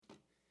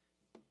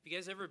You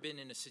guys ever been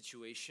in a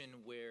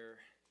situation where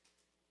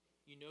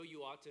you know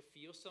you ought to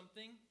feel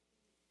something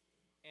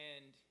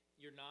and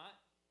you're not,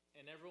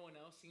 and everyone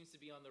else seems to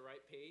be on the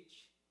right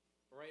page,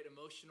 right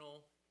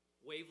emotional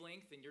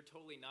wavelength, and you're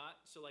totally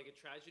not? So like a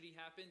tragedy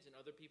happens and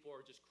other people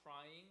are just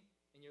crying,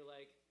 and you're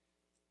like,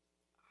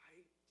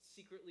 I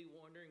secretly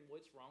wondering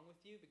what's wrong with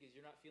you because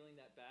you're not feeling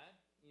that bad.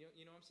 You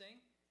know what I'm saying?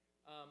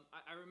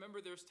 I remember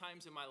there's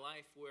times in my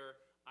life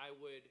where I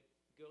would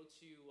go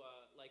to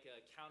like an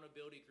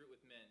accountability group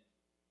with men,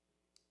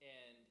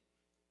 and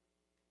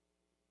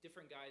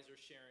different guys are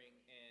sharing,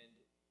 and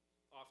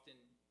often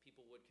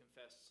people would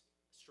confess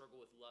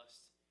struggle with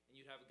lust, and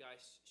you'd have a guy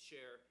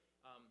share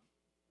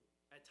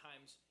at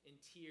times in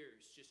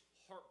tears, just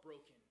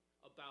heartbroken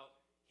about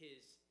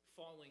his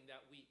falling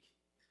that week.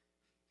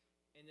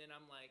 And then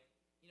I'm like,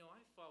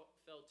 I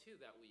fell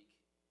too that week,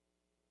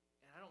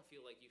 and I don't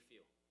feel like you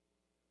feel.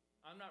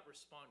 I'm not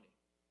responding.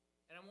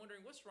 And I'm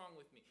wondering, what's wrong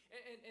with me?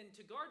 And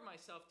to guard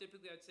myself,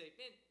 typically I'd say,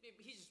 man,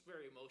 he's just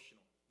very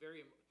emotional.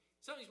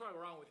 Something's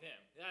probably wrong with him.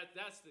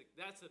 That's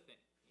the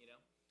thing,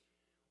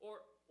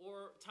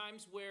 Or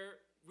times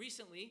where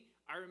recently,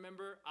 I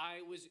remember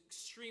I was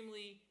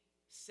extremely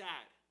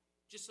sad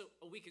just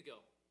a week ago.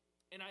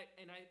 And I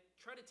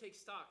tried to take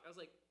stock. I was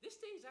like, this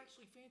day is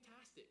actually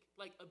fantastic.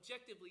 Like,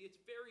 objectively,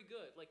 it's very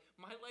good. Like,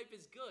 my life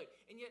is good.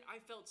 And yet I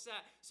felt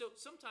sad. So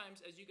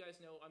sometimes, as you guys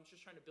know, I'm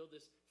just trying to build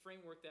this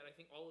framework that I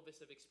think all of us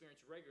have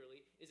experienced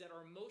regularly, is that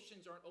our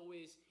emotions aren't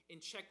always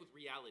in check with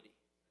reality.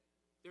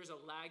 There's a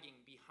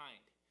lagging behind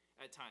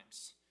at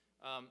times.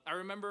 I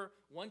remember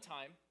one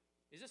time,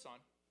 is this on?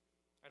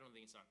 I don't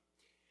think it's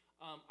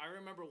on. I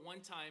remember one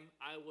time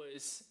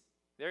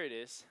there it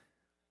is.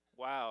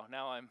 Wow,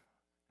 now I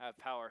have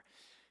power.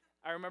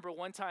 I remember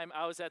one time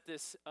I was at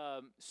this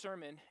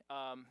sermon,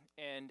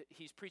 and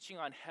he's preaching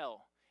on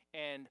hell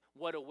and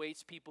what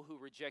awaits people who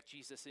reject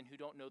Jesus and who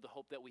don't know the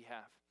hope that we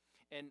have.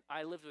 And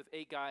I lived with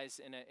 8 guys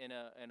in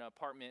an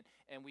apartment,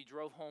 and we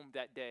drove home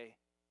that day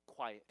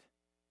quiet.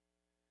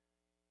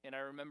 And I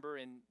remember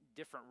in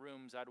different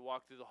rooms, I'd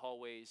walk through the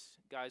hallways,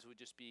 guys would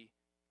just be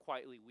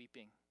quietly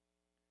weeping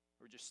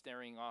or just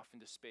staring off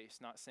into space,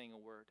 not saying a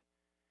word.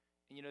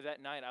 And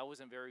that night I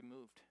wasn't very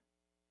moved.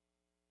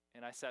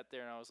 And I sat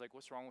there and I was like,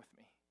 what's wrong with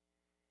me?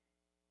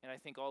 And I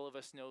think all of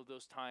us know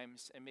those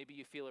times, and maybe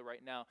you feel it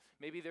right now.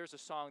 Maybe there's a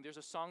song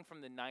from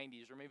the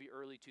 90s or maybe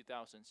early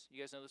 2000s. You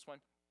guys know this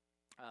one?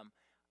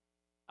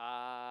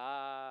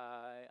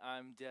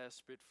 I'm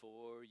desperate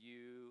for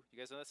you. You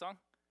guys know that song?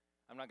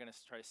 I'm not going to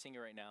try to sing it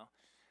right now.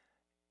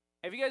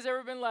 Have you guys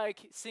ever been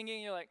like singing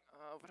and you're like,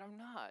 oh, but I'm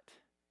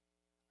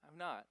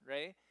not,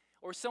 right?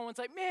 Or someone's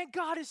like, man,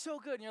 God is so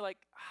good. And you're like,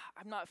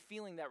 I'm not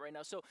feeling that right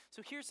now. So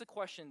here's the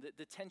question,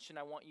 the tension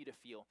I want you to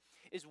feel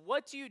is,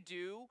 what do you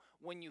do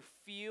when you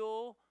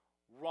feel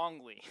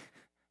wrongly?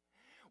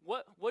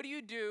 What do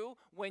you do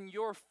when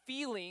your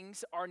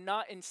feelings are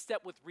not in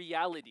step with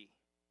reality?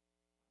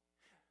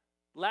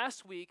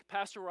 Last week,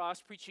 Pastor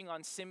Ross, preaching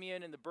on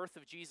Simeon and the birth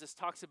of Jesus,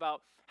 talks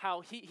about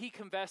how he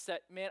confessed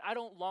that, man, I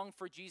don't long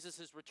for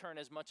Jesus' return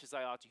as much as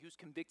I ought to. He was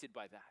convicted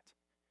by that.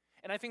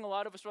 And I think a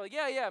lot of us are like,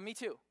 yeah, me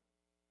too.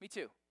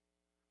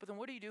 But then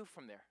what do you do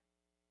from there?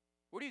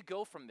 Where do you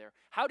go from there?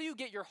 How do you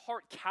get your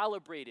heart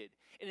calibrated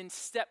and in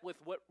step with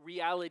what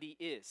reality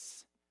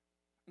is?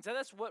 And so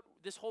that's what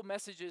this whole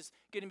message is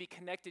going to be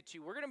connected to.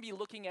 We're going to be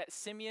looking at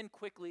Simeon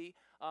quickly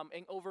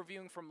and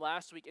overviewing from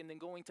last week, and then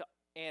going to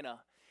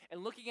Anna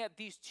and looking at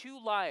these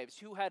 2 lives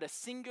who had a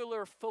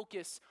singular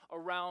focus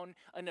around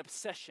an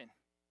obsession.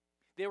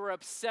 They were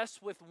obsessed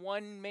with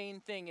one main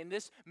thing, and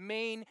this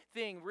main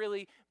thing,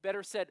 really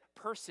better said,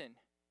 person,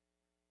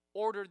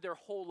 ordered their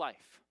whole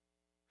life.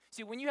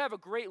 See, when you have a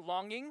great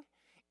longing,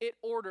 it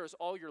orders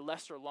all your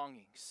lesser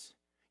longings.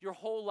 Your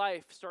whole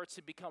life starts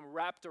to become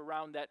wrapped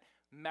around that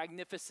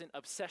magnificent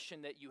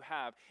obsession that you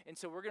have. And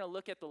so we're going to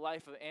look at the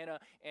life of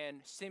Anna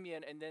and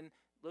Simeon, and then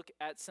look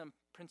at some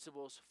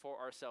principles for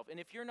ourselves. And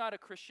if you're not a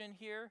Christian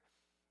here,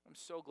 I'm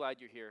so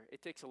glad you're here.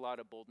 It takes a lot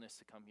of boldness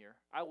to come here.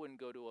 I wouldn't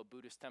go to a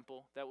Buddhist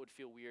temple. That would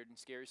feel weird and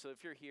scary. So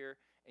if you're here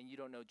and you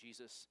don't know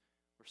Jesus,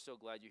 we're so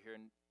glad you're here,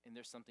 and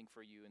there's something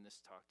for you in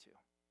this talk too.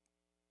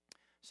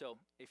 So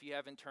if you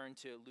haven't turned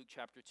to Luke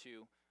chapter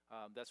 2,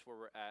 that's where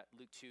we're at,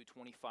 Luke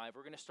 2:25.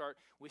 We're going to start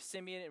with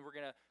Simeon, and we're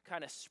going to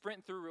kind of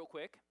sprint through real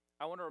quick.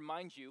 I want to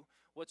remind you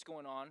what's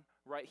going on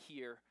right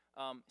here.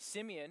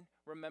 Simeon,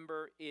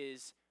 remember,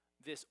 is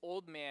this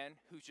old man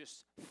who's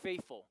just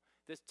faithful.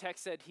 This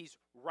text said he's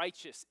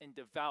righteous and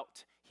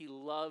devout. He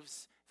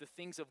loves the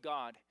things of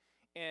God.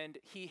 And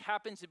he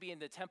happens to be in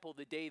the temple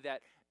the day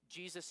that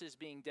Jesus is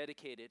being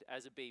dedicated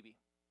as a baby.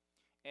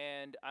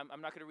 And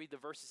I'm not going to read the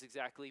verses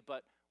exactly,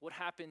 but what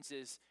happens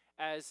is,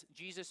 as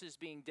Jesus is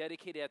being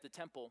dedicated at the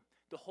temple,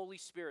 the Holy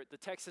Spirit, the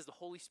text says the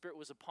Holy Spirit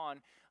was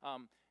upon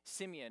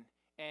Simeon,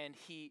 and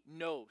he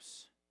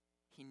knows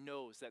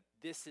that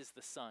this is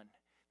the Son.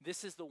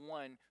 This is the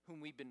one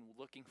whom we've been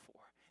looking for.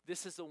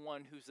 This is the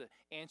one who's the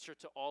answer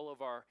to all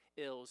of our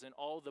ills and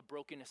all the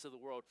brokenness of the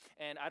world.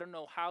 And I don't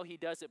know how he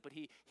does it, but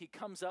he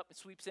comes up and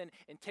sweeps in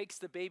and takes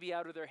the baby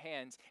out of their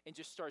hands and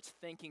just starts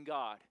thanking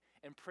God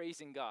and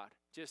praising God,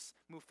 just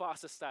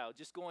Mufasa style,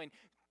 just going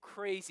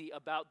crazy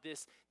about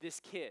this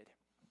kid.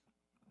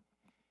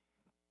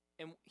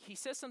 And he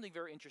says something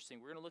very interesting.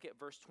 We're going to look at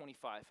verse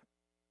 25.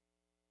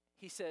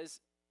 He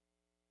says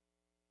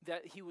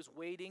that he was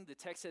waiting, the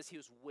text says he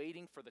was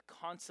waiting for the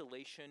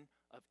consolation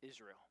of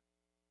Israel,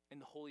 and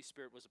the Holy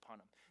Spirit was upon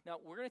him. Now,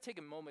 we're going to take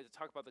a moment to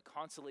talk about the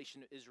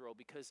consolation of Israel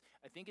because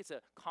I think it's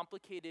a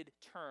complicated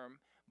term,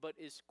 but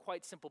is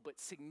quite simple, but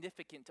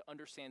significant to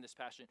understand this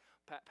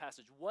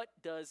passage. What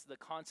does the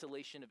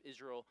consolation of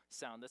Israel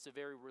sound? That's a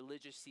very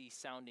religious-y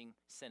sounding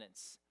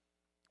sentence.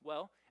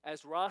 Well,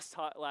 as Ross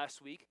taught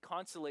last week,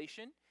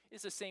 consolation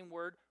is the same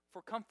word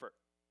for comfort.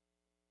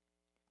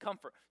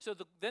 Comfort. So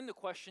then the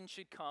question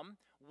should come,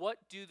 what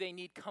do they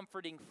need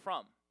comforting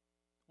from?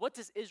 What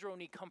does Israel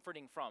need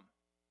comforting from?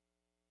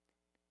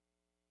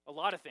 A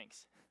lot of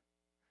things.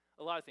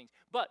 A lot of things.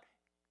 But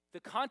the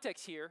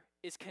context here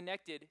is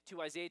connected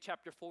to Isaiah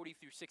chapter 40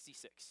 through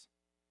 66.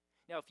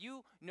 Now, if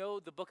you know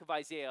the book of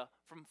Isaiah,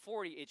 from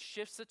 40, it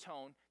shifts the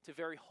tone to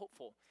very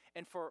hopeful.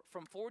 And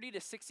from 40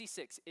 to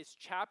 66, it's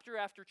chapter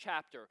after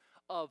chapter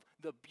of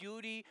the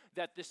beauty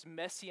that this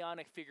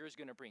messianic figure is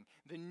going to bring,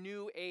 the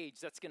new age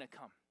that's going to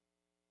come.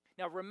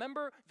 Now,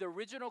 remember the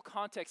original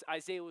context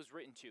Isaiah was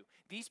written to.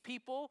 These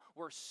people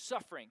were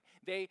suffering.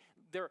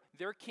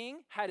 Their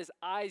king had his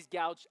eyes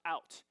gouged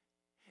out.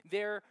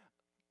 Their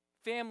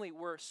family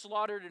were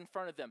slaughtered in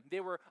front of them. They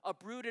were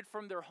uprooted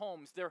from their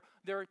homes.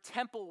 Their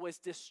temple was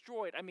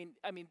destroyed. I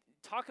mean,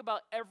 talk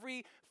about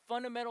every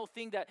fundamental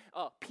thing that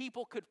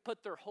people could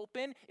put their hope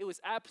in. It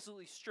was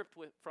absolutely stripped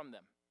from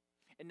them.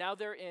 And now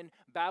they're in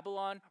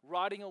Babylon,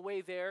 rotting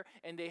away there,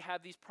 and they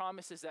have these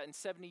promises that in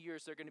 70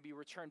 years they're going to be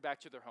returned back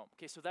to their home.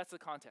 Okay, so that's the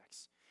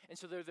context. And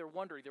so they're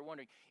wondering,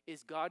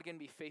 is God going to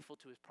be faithful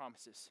to his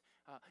promises?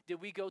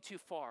 Did we go too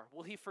far?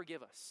 Will he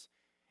forgive us?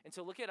 And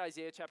so look at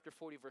Isaiah chapter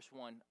 40, verse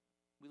 1.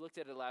 We looked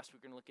at it last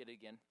week. We're going to look at it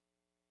again.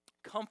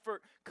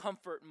 Comfort,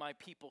 comfort my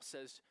people,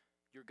 says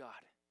your God.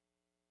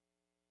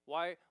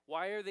 Why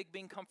are they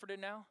being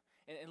comforted now?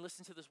 And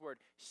listen to this word.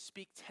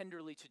 Speak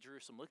tenderly to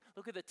Jerusalem.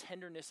 Look at the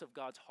tenderness of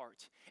God's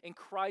heart. And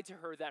cry to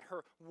her that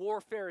her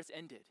warfare is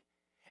ended.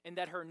 And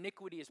that her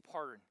iniquity is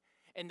pardoned.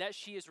 And that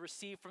she has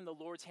received from the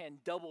Lord's hand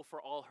double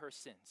for all her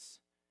sins.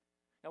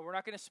 Now, we're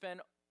not going to spend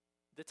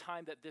the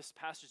time that this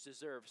passage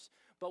deserves.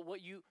 But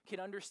what you can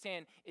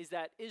understand is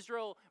that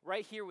Israel,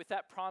 right here with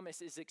that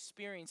promise, is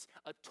experiencing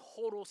a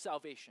total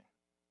salvation.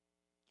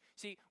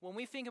 See, when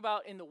we think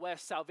about in the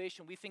West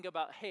salvation, we think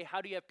about, hey,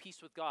 how do you have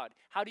peace with God?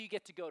 How do you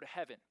get to go to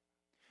heaven?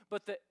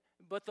 But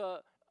the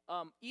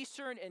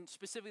Eastern and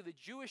specifically the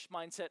Jewish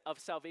mindset of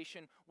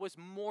salvation was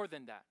more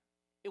than that.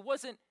 It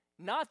wasn't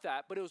not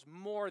that, but it was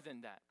more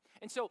than that.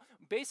 And so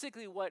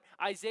basically what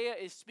Isaiah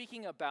is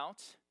speaking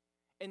about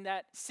and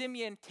that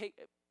Simeon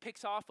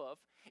picks off of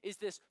is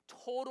this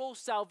total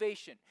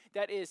salvation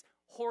that is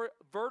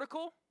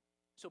vertical,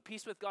 so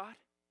peace with God,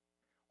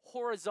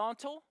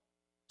 horizontal,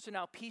 so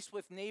now peace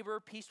with neighbor,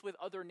 peace with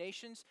other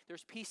nations,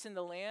 there's peace in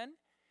the land,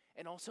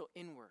 and also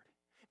inward.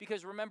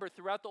 Because remember,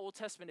 throughout the Old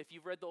Testament, if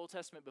you've read the Old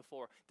Testament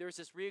before, there's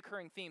this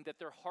reoccurring theme that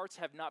their hearts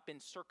have not been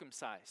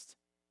circumcised.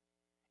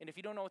 And if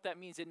you don't know what that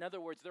means, in other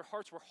words, their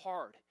hearts were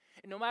hard.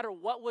 And no matter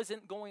what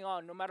wasn't going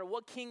on, no matter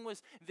what king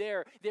was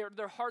there,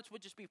 their hearts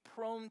would just be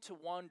prone to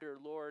wander.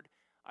 Lord,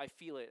 I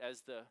feel it,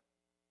 as the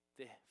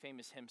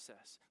famous hymn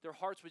says. Their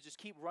hearts would just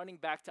keep running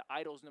back to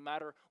idols no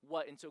matter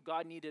what. And so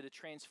God needed to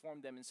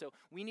transform them. And so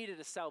we needed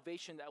a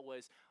salvation that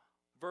was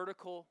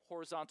vertical,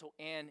 horizontal,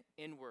 and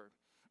inward.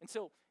 And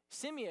so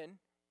Simeon,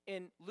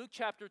 in Luke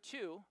chapter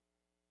 2,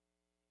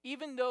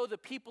 even though the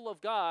people of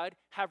God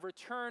have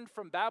returned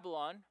from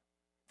Babylon,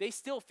 they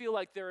still feel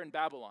like they're in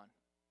Babylon.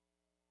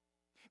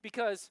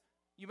 Because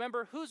you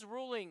remember who's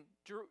ruling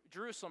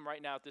Jerusalem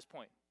right now at this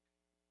point?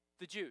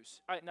 The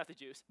Jews. Not the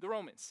Jews, the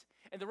Romans.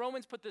 And the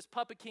Romans put this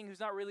puppet king who's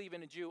not really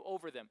even a Jew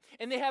over them.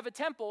 And they have a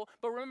temple,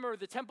 but remember,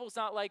 the temple's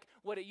not like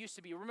what it used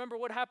to be. Remember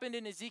what happened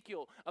in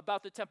Ezekiel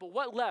about the temple.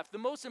 What left? The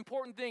most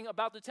important thing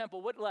about the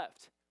temple, what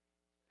left?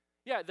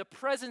 Yeah, the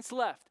presence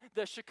left,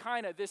 the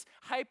Shekinah, this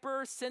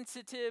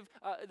hypersensitive,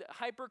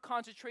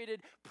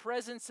 hyper-concentrated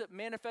presence,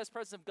 manifest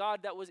presence of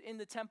God that was in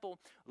the temple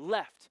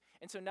left.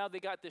 And so now they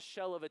got this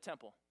shell of a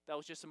temple. That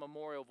was just a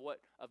memorial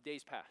of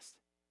days past.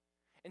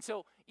 And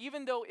so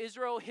even though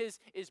Israel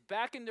is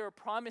back in their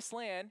promised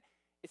land,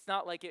 it's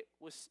not like it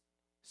was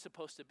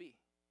supposed to be.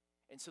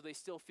 And so they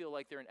still feel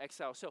like they're in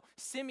exile. So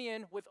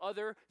Simeon, with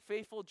other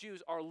faithful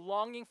Jews, are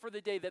longing for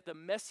the day that the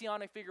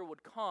messianic figure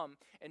would come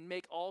and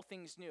make all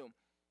things new.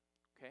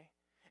 Okay?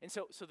 And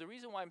so the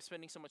reason why I'm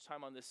spending so much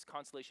time on this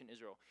consolation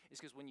Israel is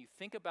because when you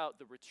think about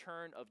the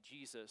return of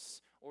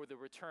Jesus or the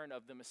return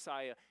of the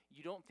Messiah,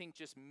 you don't think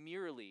just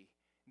merely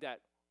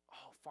that,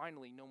 oh,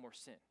 finally, no more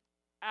sin.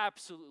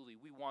 Absolutely,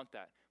 we want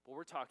that. But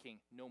we're talking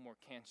no more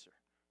cancer,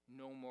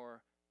 no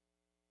more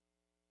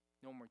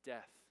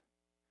death,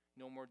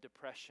 no more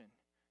depression,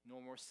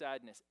 no more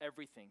sadness,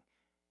 everything.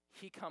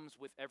 He comes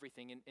with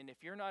everything. And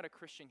if you're not a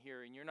Christian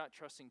here and you're not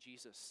trusting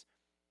Jesus,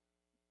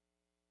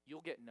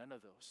 you'll get none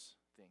of those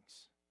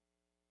things.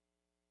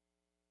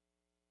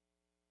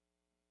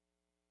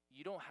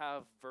 You don't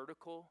have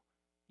vertical,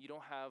 you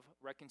don't have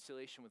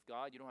reconciliation with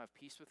God, you don't have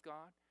peace with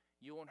God,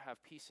 you won't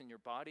have peace in your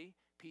body,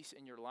 peace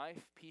in your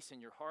life, peace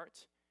in your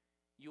heart.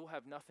 You'll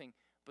have nothing.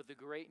 But the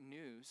great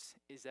news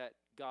is that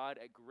God,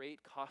 at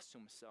great cost to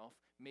himself,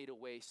 made a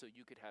way so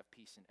you could have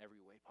peace in every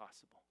way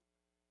possible.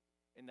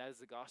 And that is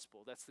the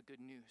gospel. That's the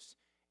good news,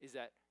 is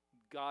that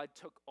God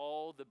took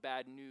all the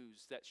bad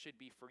news that should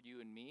be for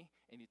you and me,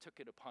 and he took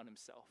it upon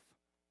himself.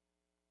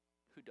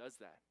 Who does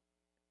that?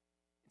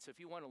 And so if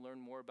you want to learn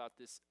more about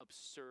this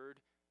absurd,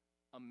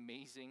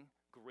 amazing,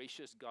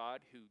 gracious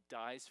God who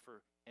dies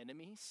for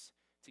enemies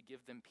to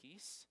give them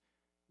peace,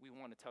 we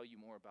want to tell you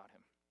more about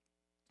him.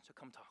 So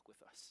come talk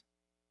with us.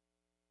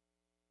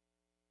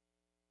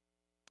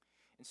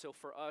 And so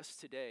for us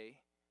today,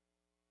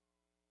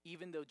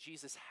 even though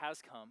Jesus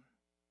has come,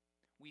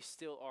 we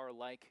still are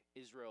like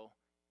Israel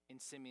in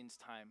Simeon's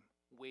time,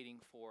 waiting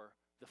for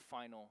the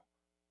final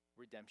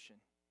redemption,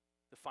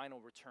 the final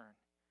return.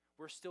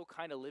 We're still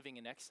kind of living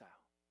in exile.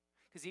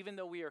 Because even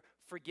though we are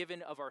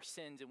forgiven of our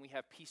sins and we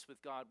have peace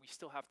with God, we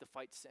still have to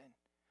fight sin.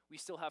 We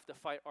still have to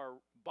fight our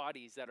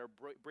bodies that are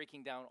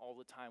breaking down all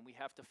the time. We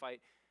have to fight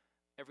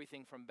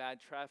everything from bad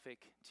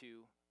traffic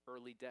to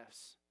early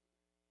deaths.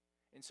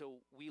 And so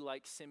we,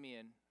 like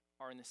Simeon,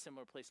 are in a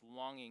similar place,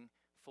 longing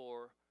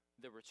for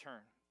the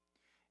return.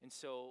 And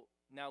so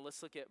now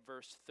let's look at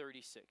verse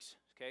 36,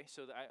 okay?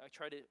 So I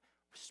try to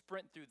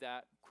sprint through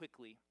that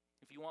quickly.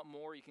 If you want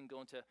more, you can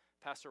go into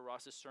Pastor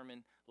Ross's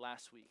sermon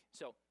last week.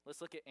 So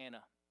let's look at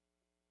Anna,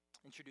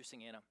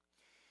 introducing Anna.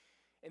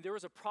 And there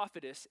was a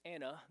prophetess,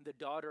 Anna, the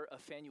daughter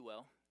of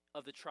Phanuel,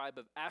 of the tribe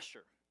of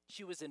Asher.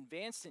 She was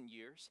advanced in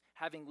years,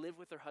 having lived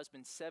with her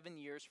husband 7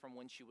 years from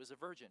when she was a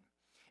virgin,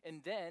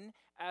 and then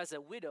as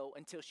a widow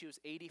until she was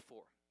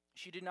 84.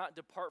 She did not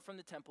depart from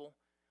the temple,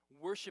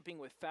 worshiping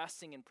with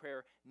fasting and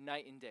prayer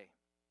night and day.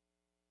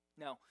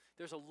 Now,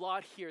 there's a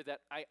lot here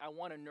that I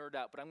want to nerd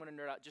out, but I'm going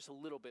to nerd out just a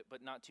little bit,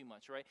 but not too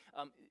much, right?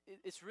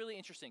 It's really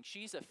interesting.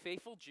 She's a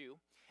faithful Jew,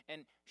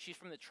 and she's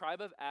from the tribe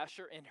of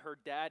Asher, and her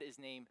dad is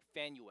named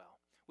Phanuel,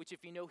 which,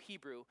 if you know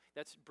Hebrew,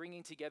 that's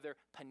bringing together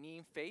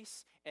panim,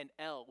 face, and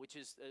El, which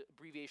is an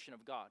abbreviation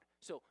of God.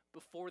 So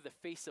before the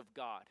face of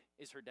God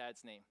is her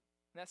dad's name.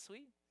 Isn't that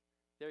sweet?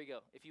 There you go.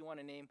 If you want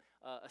to name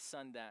a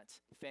son that,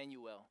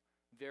 Phanuel.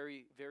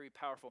 Very, very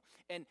powerful.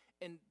 And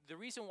the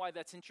reason why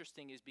that's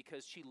interesting is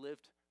because she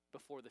lived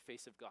before the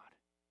face of God.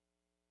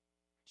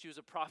 She was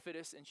a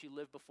prophetess, and she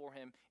lived before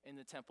him in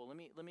the temple.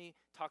 Let me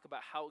talk about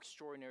how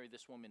extraordinary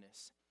this woman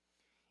is.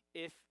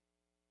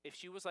 If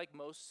she was like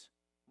most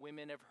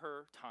women of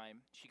her time,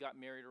 she got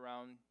married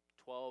around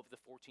 12 to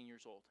 14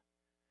 years old.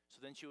 So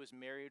then she was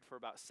married for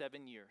about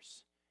 7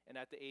 years. And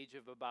at the age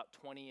of about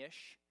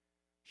 20-ish,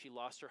 she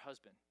lost her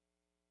husband.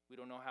 We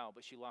don't know how,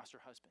 but she lost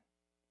her husband.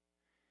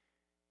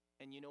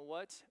 And you know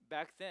what?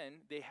 Back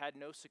then, they had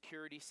no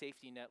security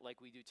safety net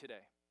like we do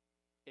today.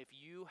 If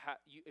you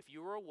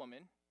were a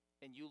woman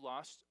and you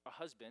lost a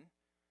husband,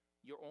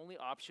 your only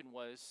option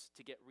was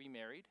to get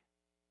remarried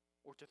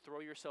or to throw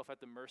yourself at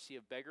the mercy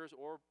of beggars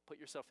or put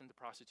yourself into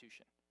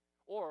prostitution.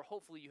 Or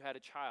hopefully you had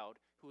a child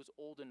who was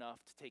old enough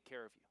to take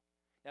care of you.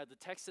 Now, the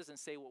text doesn't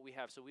say what we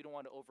have, so we don't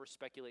want to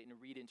over-speculate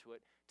and read into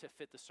it to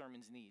fit the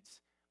sermon's needs.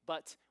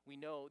 But we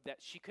know that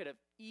she could have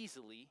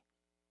easily,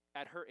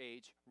 at her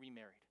age,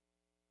 remarried.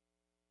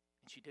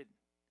 And she didn't.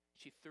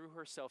 She threw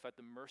herself at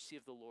the mercy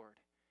of the Lord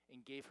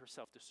and gave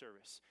herself to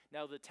service.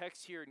 Now, the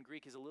text here in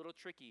Greek is a little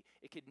tricky.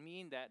 It could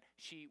mean that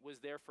she was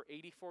there for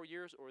 84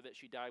 years or that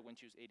she died when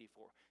she was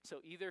 84. So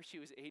either she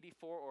was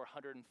 84 or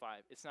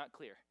 105. It's not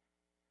clear,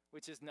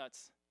 which is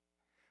nuts.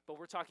 But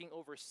we're talking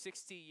over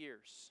 60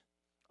 years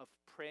of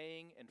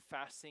praying and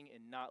fasting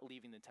and not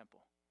leaving the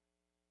temple.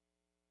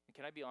 And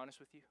can I be honest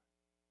with you?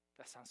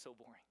 That sounds so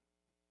boring.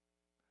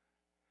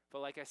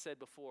 But like I said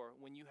before,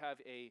 when you have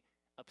a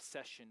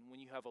obsession, when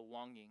you have a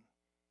longing,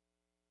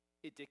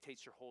 it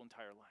dictates your whole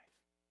entire life.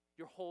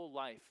 Your whole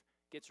life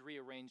gets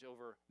rearranged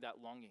over that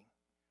longing.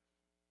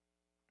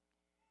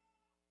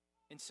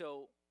 And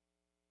so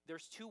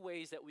there's two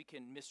ways that we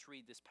can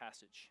misread this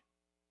passage.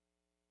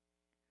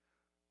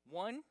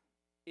 One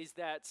is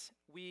that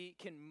we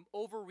can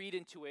overread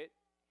into it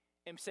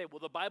and say, well,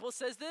 the Bible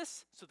says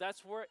this, so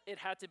that's where it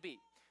had to be.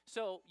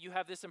 So you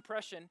have this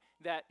impression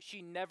that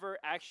she never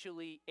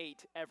actually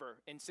ate ever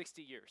in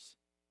 60 years.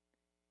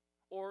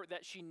 Or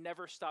that she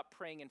never stopped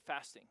praying and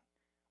fasting.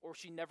 Or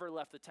she never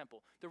left the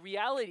temple. The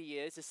reality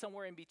is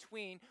somewhere in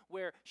between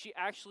where she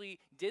actually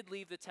did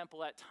leave the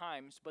temple at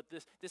times, but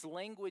this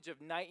language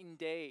of night and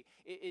day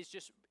is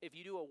just, if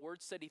you do a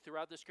word study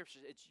throughout the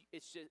scriptures,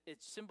 it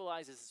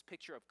symbolizes this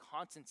picture of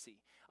constancy,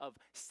 of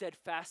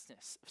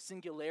steadfastness, of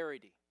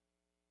singularity.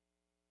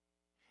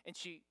 And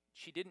she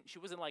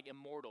wasn't like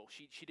immortal.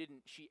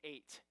 She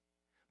ate.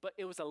 But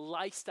it was a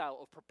lifestyle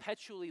of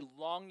perpetually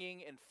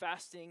longing and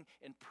fasting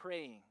and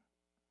praying.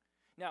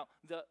 Now,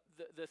 the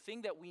the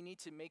thing that we need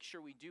to make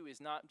sure we do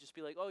is not just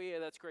be like, oh yeah,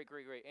 that's great,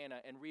 great, great, Anna,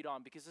 and read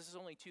on, because this is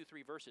only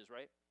 2-3 verses,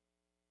 right?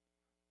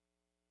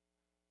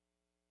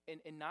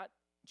 And not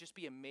just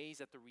be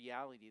amazed at the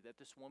reality that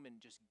this woman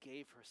just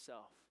gave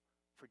herself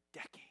for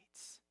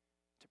decades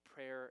to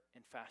prayer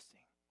and fasting,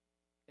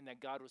 and that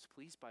God was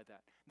pleased by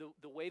that.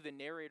 The way the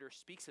narrator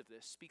speaks of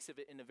this, speaks of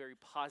it in a very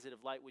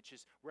positive light, which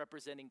is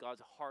representing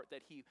God's heart,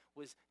 that he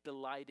was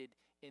delighted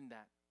in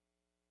that.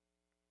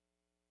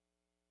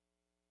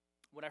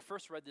 When I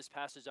first read this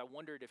passage, I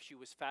wondered if she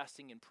was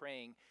fasting and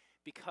praying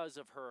because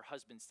of her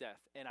husband's death,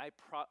 and I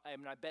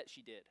bet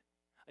she did.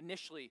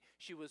 Initially,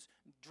 she was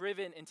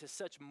driven into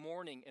such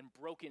mourning and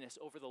brokenness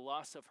over the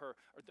loss of her,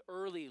 or the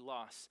early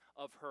loss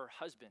of her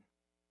husband.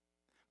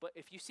 But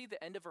if you see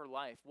the end of her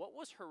life, what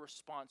was her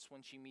response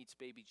when she meets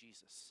baby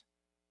Jesus?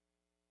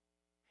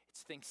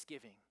 It's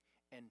thanksgiving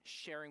and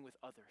sharing with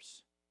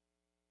others.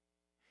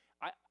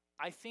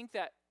 I think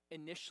that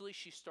initially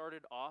she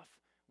started off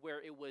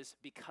where it was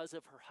because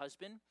of her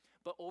husband,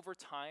 but over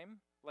time,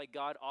 like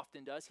God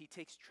often does, he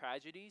takes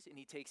tragedies and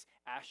he takes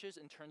ashes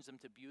and turns them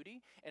to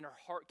beauty. And her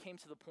heart came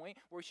to the point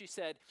where she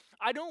said,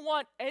 I don't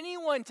want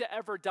anyone to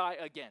ever die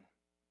again,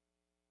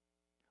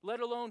 let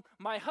alone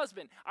my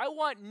husband. I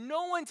want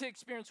no one to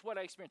experience what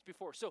I experienced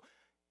before.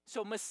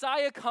 So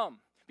Messiah come,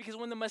 because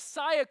when the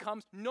Messiah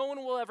comes, no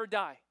one will ever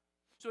die.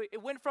 So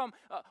it went from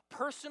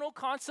personal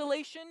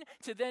consolation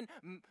to then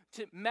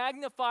to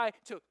magnify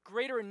to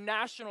greater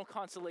national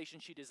consolation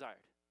she desired.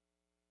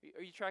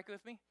 Are you tracking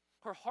with me?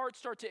 Her heart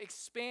started to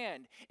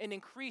expand and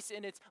increase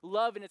in its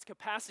love and its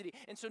capacity.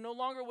 And so no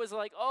longer was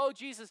like, oh,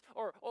 Jesus,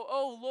 or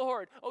oh,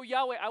 Lord, oh,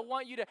 Yahweh, I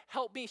want you to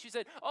help me. She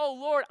said, oh,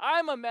 Lord,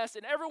 I'm a mess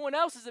and everyone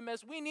else is a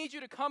mess. We need you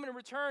to come and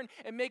return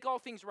and make all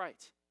things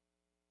right.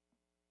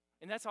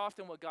 And that's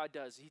often what God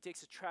does. He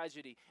takes a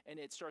tragedy and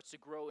it starts to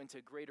grow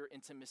into greater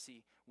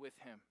intimacy with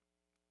him.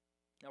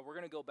 Now, we're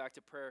going to go back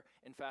to prayer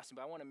and fasting,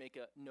 but I want to make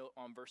a note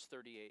on verse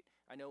 38.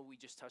 I know we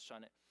just touched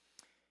on it.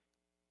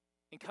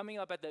 And coming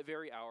up at that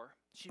very hour,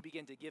 she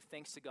began to give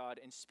thanks to God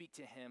and speak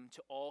to him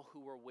to all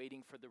who were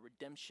waiting for the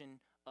redemption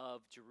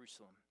of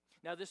Jerusalem.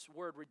 Now, this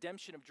word,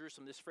 redemption of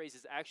Jerusalem, this phrase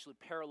is actually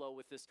parallel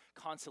with this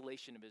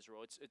consolation of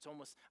Israel. It's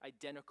almost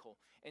identical.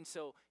 And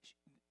so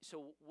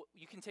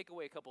you can take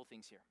away a couple of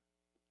things here.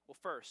 Well,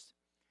 first,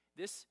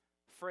 this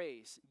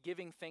phrase,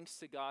 giving thanks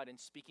to God and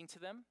speaking to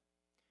them,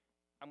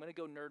 I'm going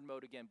to go nerd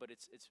mode again, but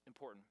it's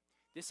important.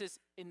 This is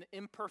in the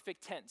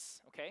imperfect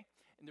tense, okay?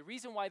 And the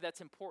reason why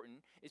that's important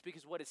is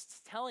because what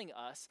it's telling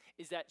us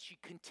is that she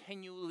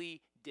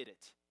continually did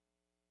it.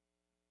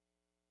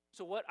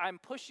 So what I'm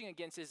pushing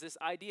against is this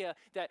idea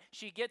that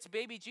she gets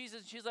baby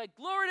Jesus and she's like,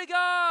 glory to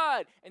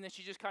God! And then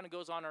she just kind of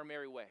goes on her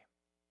merry way.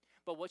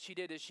 But what she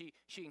did is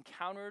she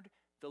encountered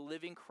the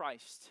living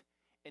Christ,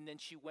 and then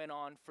she went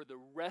on for the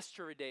rest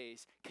of her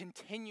days,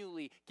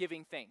 continually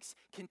giving thanks,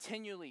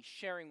 continually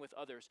sharing with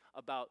others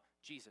about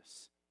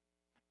Jesus.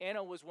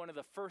 Anna was one of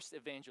the first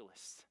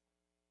evangelists.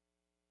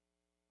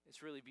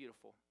 It's really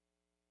beautiful.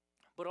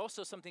 But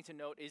also something to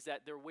note is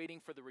that they're waiting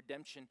for the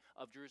redemption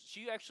of Jerusalem.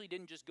 She actually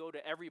didn't just go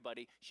to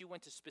everybody. She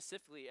went to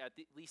specifically, at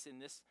least in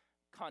this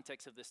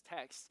context of this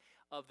text,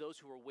 of those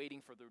who were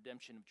waiting for the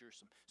redemption of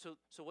Jerusalem.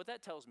 So what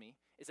that tells me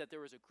is that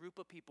there was a group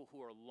of people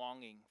who are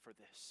longing for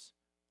this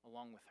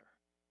along with her.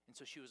 And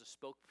so she was a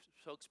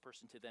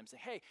spokesperson to them,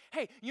 saying,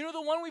 hey, you know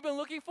the one we've been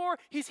looking for?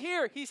 He's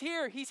here, he's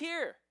here, he's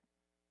here.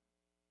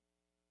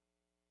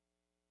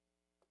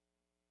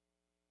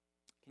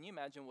 Can you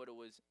imagine what it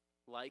was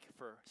like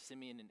for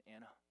Simeon and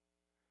Anna?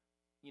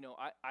 You know,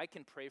 I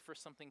can pray for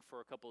something for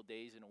a couple of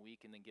days and a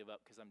week and then give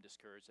up because I'm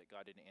discouraged that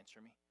God didn't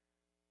answer me.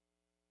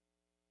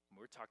 And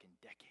we're talking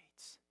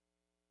decades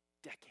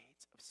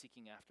of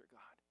seeking after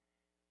God.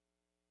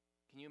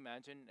 Can you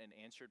imagine an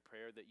answered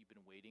prayer that you've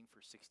been waiting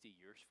for 60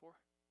 years for?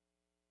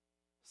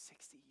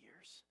 60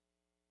 years.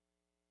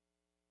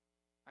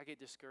 I get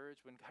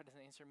discouraged when God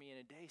doesn't answer me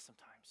in a day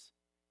sometimes.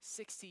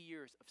 60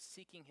 years of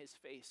seeking his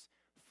face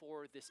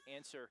for this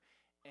answer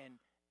and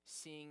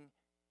seeing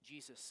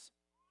Jesus,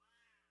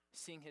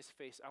 seeing his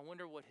face. I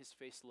wonder what his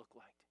face looked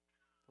like.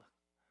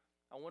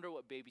 I wonder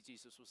what baby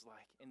Jesus was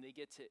like, and they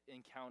get to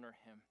encounter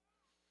him.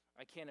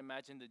 I can't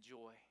imagine the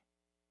joy.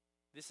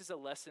 This is a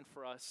lesson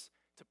for us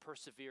to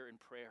persevere in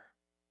prayer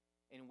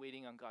and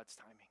waiting on God's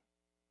timing.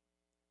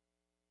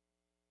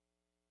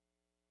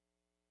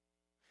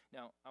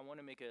 Now, I want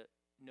to make a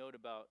note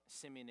about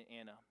Simeon and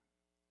Anna,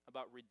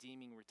 about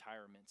redeeming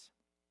retirement.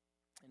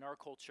 In our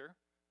culture,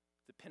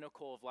 the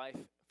pinnacle of life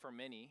for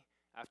many,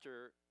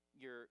 after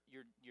your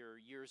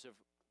years of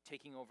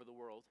taking over the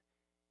world,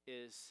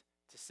 is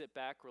to sit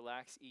back,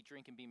 relax, eat,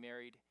 drink, and be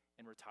married,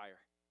 and retire.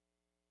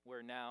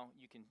 Where now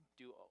you can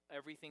do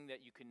everything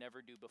that you could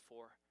never do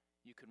before.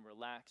 You can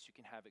relax, you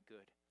can have it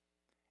good.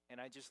 And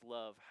I just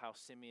love how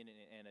Simeon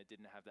and Anna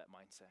didn't have that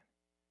mindset.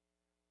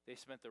 They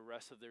spent the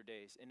rest of their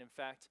days. And in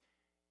fact,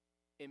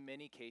 in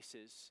many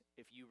cases,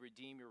 if you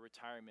redeem your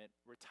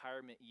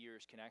retirement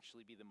years can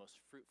actually be the most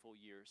fruitful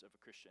years of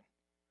a Christian.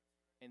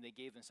 And they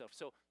gave themselves.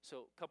 So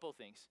a couple of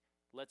things.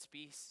 Let's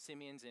be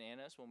Simeons and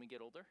Annas when we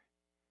get older.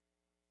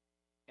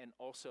 And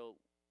also,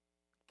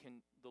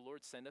 can the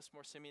Lord send us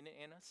more Simeon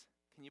and Annas?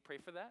 Can you pray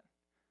for that?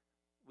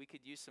 We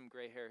could use some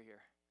gray hair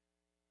here.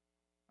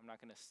 I'm not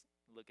going to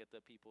look at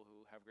the people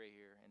who have gray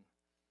hair and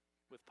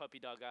with puppy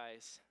dog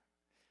eyes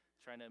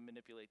trying to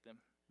manipulate them.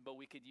 But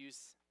we could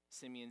use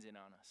Simeons and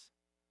Annas.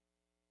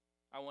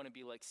 I want to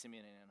be like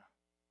Simeon and Anna.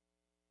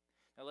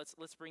 Now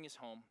let's bring us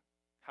home.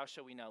 How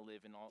shall we now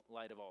live in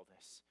light of all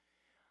this?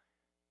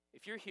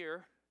 If you're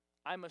here,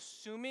 I'm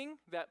assuming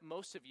that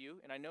most of you,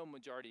 and I know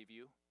majority of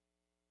you,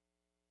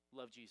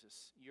 love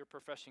Jesus. You're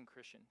professing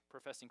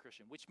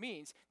Christian, which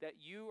means that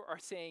you are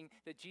saying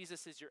that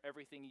Jesus is your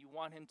everything. You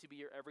want him to be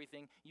your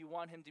everything. You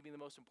want him to be the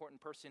most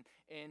important person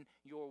in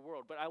your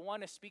world. But I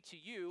want to speak to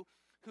you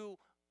who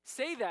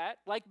say that,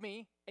 like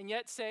me, and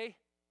yet say,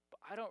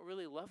 but I don't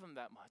really love him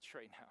that much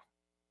right now.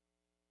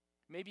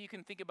 Maybe you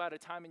can think about a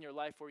time in your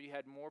life where you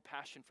had more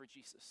passion for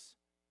Jesus.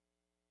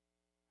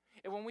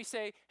 And when we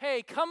say,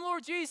 hey, come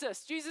Lord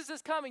Jesus, Jesus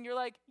is coming, you're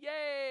like,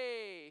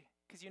 yay,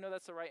 because you know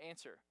that's the right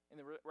answer and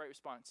the right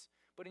response.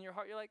 But in your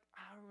heart, you're like,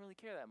 I don't really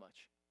care that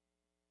much.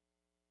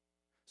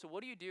 So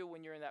what do you do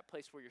when you're in that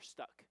place where you're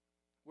stuck?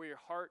 Where your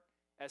heart,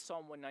 as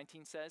Psalm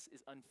 119 says,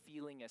 is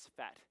unfeeling as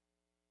fat?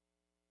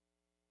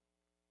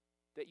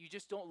 That you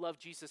just don't love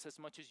Jesus as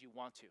much as you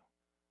want to.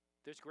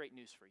 There's great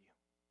news for you.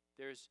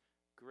 There's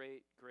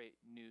great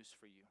news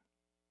for you.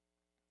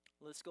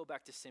 Let's go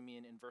back to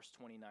Simeon in verse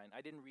 29.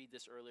 I didn't read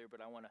this earlier,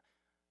 but I want to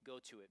go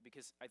to it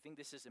because I think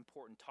this is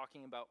important,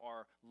 talking about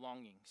our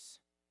longings.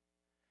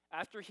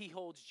 After he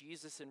holds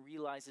Jesus and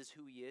realizes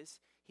who he is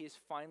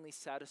finally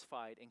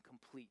satisfied and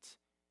complete.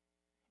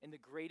 And the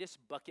greatest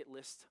bucket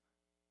list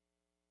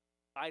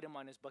item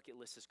on his bucket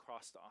list is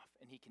crossed off,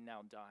 and he can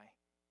now die.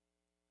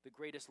 The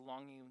greatest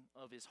longing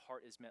of his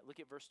heart is met. Look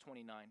at verse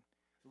 29.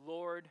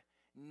 Lord,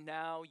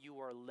 now you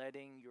are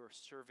letting your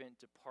servant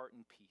depart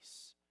in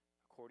peace,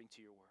 according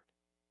to your word.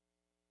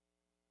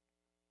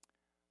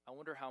 I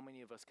wonder how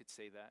many of us could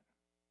say that.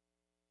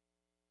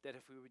 That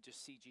if we would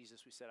just see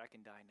Jesus, we said, I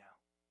can die now.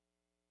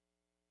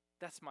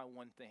 That's my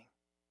one thing.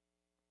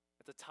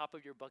 At the top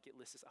of your bucket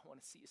list is, I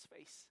want to see his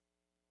face.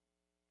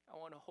 I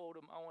want to hold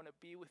him. I want to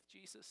be with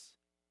Jesus.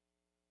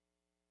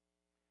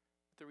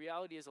 But the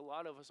reality is, a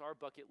lot of us, our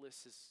bucket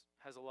list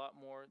has a lot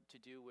more to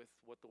do with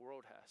what the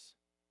world has.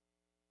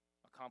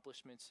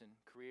 Accomplishments and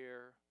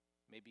career,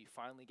 maybe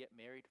finally get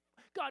married.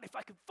 God, if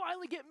I could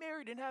finally get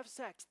married and have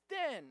sex,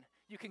 then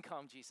you can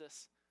come,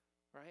 Jesus.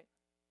 Right?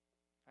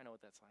 I know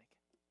what that's like.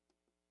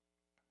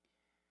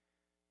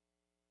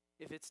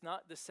 If it's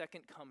not the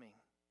second coming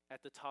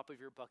at the top of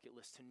your bucket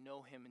list, to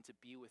know him and to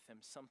be with him,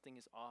 something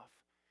is off.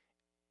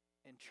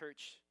 In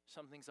church,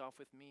 something's off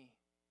with me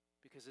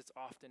because it's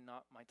often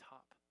not my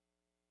top.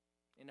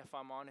 And if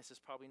I'm honest, it's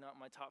probably not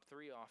my top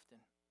 3 often.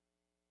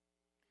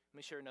 Let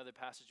me share another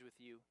passage with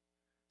you.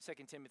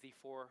 2 Timothy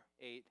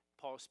 4:8,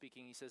 Paul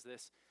speaking, he says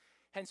this,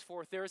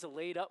 henceforth there is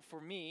laid up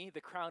for me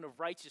the crown of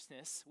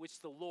righteousness,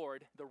 which the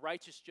Lord, the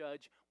righteous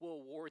judge, will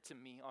award to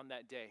me on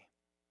that day.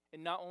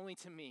 And not only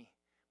to me,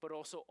 but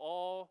also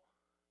all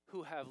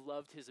who have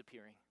loved his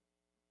appearing.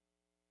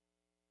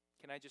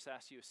 Can I just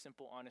ask you a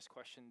simple, honest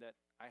question that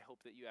I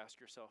hope that you ask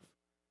yourself?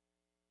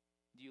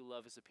 Do you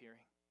love his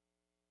appearing?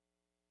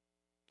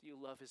 Do you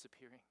love his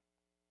appearing?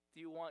 Do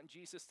you want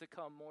Jesus to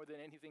come more than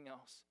anything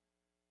else?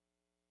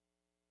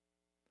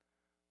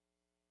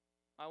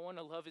 I want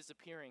to love his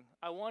appearing.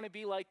 I want to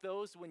be like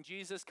those when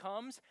Jesus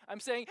comes. I'm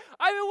saying,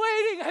 I've been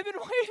waiting.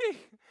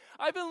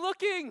 I've been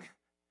looking.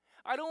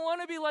 I don't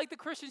want to be like the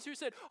Christians who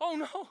said, oh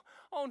no,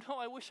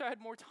 I wish I had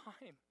more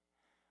time.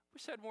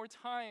 Wish I had more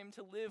time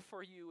to live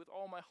for you with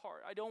all my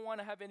heart. I don't want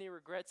to have any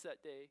regrets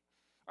that day.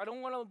 I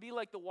don't want to be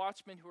like the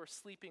watchmen who are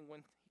sleeping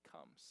when he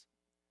comes.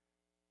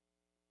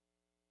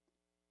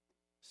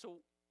 So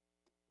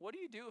what do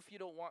you do if you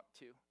don't want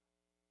to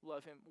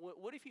love him?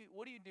 What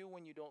do you do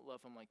when you don't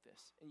love him like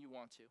this and you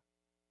want to?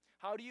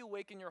 How do you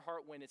awaken your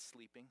heart when it's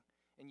sleeping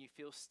and you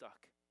feel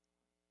stuck?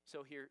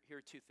 So here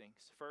are 2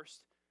 things.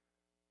 First,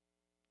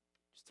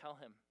 just tell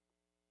him.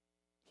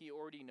 He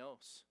already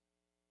knows.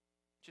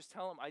 Just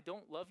tell him, I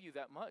don't love you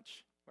that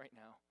much right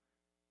now.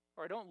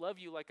 Or I don't love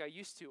you like I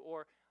used to.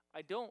 Or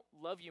I don't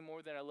love you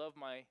more than I love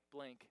my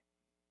blank.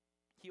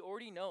 He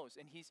already knows,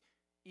 and he's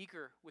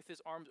eager with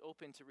his arms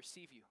open to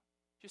receive you.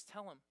 Just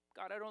tell him,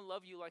 God, I don't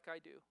love you like I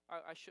do.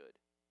 I should.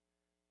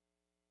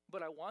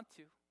 But I want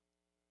to.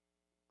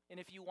 And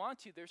if you want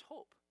to, there's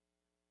hope.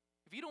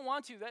 If you don't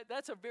want to,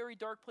 that's a very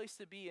dark place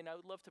to be, and I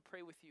would love to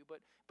pray with you.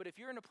 But if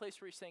you're in a place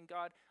where you're saying,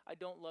 God, I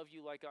don't love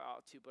you like I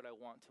ought to, but I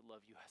want to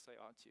love you as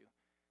I ought to,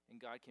 and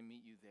God can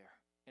meet you there.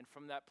 And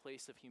from that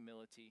place of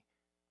humility,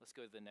 let's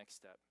go to the next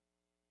step.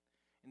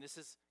 And this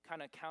is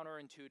kind of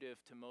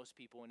counterintuitive to most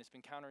people, and it's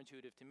been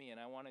counterintuitive to me. And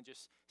I want to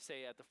just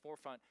say at the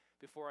forefront,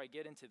 before I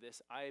get into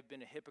this, I have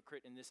been a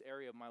hypocrite in this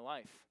area of my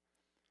life.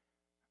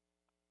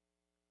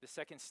 The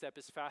second step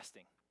is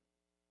fasting.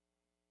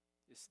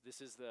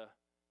 This is the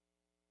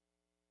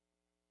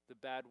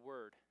bad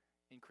word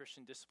in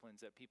Christian disciplines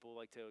that people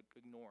like to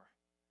ignore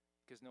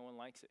because no one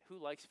likes it. Who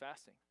likes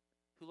fasting?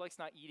 Who likes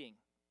not eating?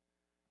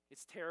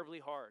 It's terribly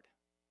hard.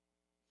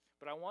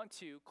 But I want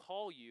to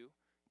call you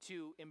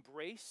to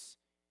embrace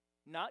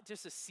not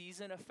just a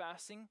season of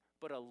fasting,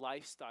 but a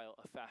lifestyle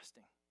of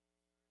fasting.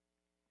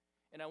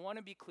 And I want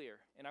to be clear,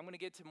 and I'm going to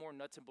get to more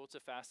nuts and bolts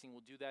of fasting.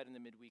 We'll do that in the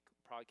midweek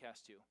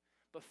podcast too.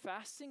 But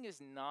fasting is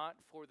not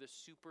for the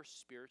super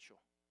spiritual.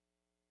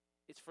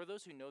 It's for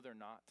those who know they're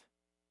not.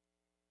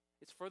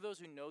 It's for those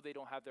who know they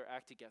don't have their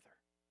act together.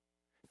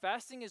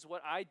 Fasting is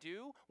what I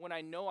do when I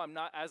know I'm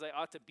not as I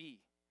ought to be.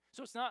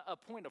 So it's not a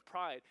point of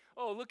pride.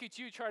 Oh, look at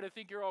you trying to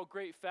think you're all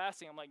great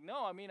fasting. I'm like,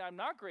 no, I mean, I'm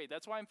not great.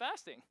 That's why I'm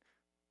fasting.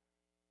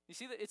 You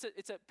see, that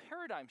it's a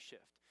paradigm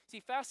shift.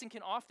 See, fasting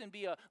can often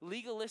be a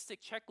legalistic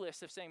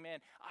checklist of saying, man,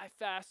 I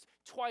fast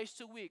twice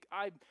a week.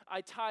 I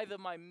tithe of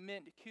my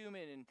mint,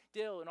 cumin, and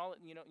dill, and all.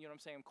 You know what I'm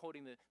saying? I'm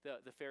quoting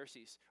the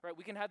Pharisees, right?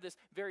 We can have this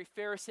very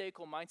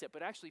Pharisaical mindset,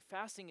 but actually,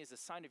 fasting is a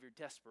sign of your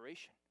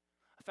desperation,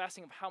 a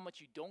fasting of how much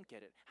you don't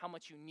get it, how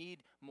much you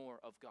need more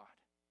of God.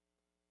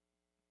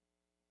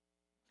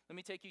 Let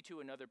me take you to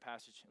another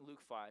passage,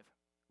 Luke 5.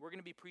 We're going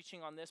to be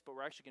preaching on this, but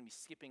we're actually going to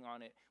be skipping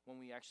on it when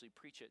we actually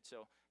preach it.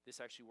 So this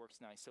actually works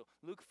nice. So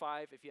Luke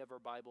 5, if you have our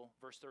Bible,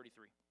 verse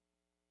 33.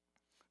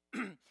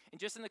 And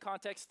just in the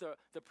context,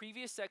 the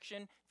previous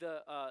section, the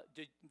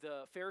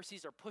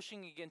Pharisees are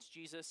pushing against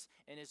Jesus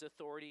and his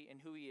authority and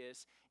who he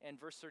is. And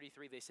verse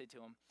 33, they say to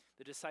him,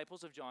 the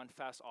disciples of John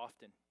fast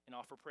often and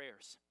offer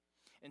prayers.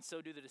 And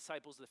so do the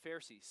disciples of the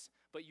Pharisees.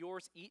 But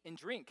yours eat and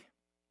drink.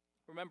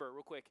 Remember,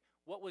 real quick,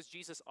 what was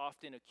Jesus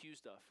often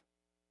accused of?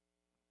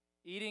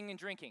 Eating and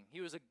drinking.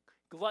 He was a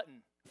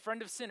glutton,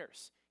 friend of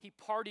sinners. He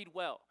partied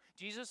well.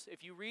 Jesus,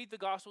 if you read the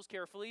Gospels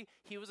carefully,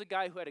 he was a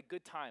guy who had a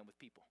good time with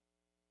people.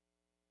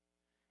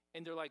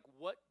 And they're like,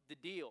 what the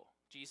deal,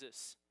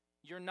 Jesus?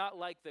 You're not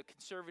like the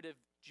conservative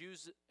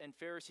Jews and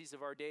Pharisees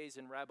of our days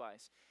and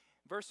rabbis.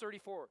 Verse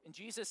 34, and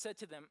Jesus said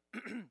to them,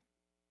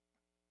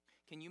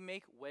 can you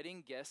make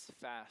wedding guests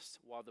fast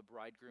while the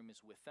bridegroom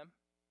is with them?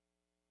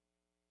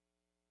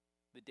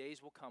 The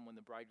days will come when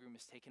the bridegroom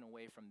is taken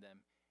away from them,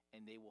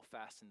 and they will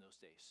fast in those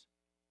days.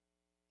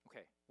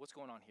 Okay, what's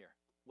going on here?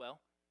 Well,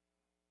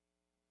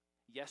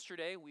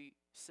 yesterday,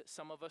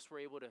 some of us were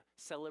able to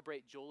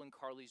celebrate Joel and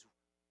Carly's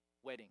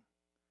wedding.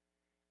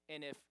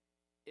 And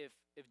if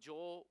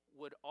Joel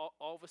would all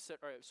of a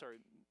sudden,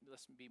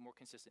 let's be more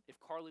consistent. If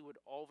Carly would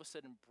all of a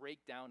sudden break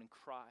down and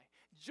cry,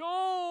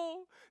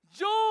 Joel,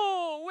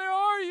 where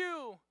are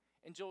you?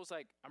 And Joel's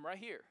like, I'm right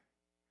here.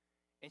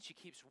 And she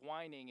keeps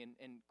whining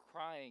and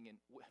crying and,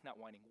 not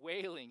whining,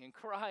 wailing and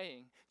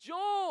crying.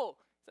 Joel!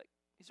 It's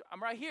like,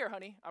 I'm right here,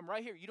 honey. I'm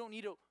right here. You don't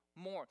need to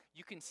mourn.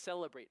 You can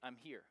celebrate. I'm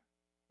here.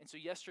 And so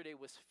yesterday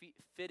was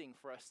fitting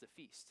for us to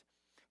feast.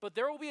 But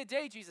there will be a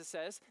day, Jesus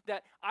says,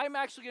 that I'm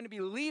actually going to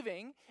be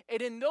leaving.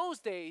 And in those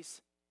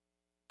days,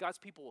 God's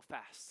people will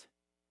fast.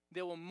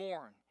 They will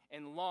mourn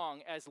and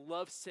long as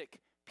lovesick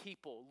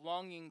people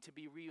longing to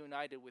be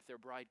reunited with their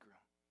bridegroom.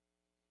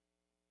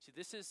 See,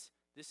 this is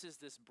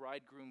this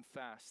bridegroom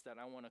fast that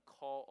I want to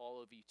call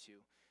all of you to.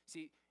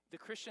 See, the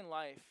Christian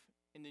life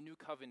in the New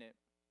Covenant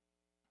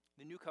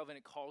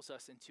calls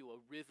us into a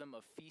rhythm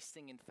of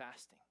feasting and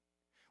fasting.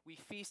 We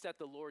feast at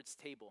the Lord's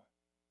table.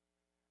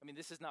 I mean,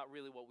 this is not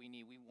really what we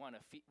need. We want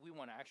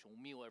an actual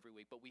meal every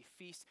week, but we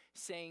feast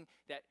saying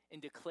that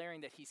and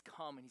declaring that he's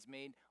come and he's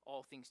made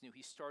all things new.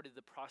 He started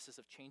the process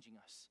of changing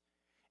us.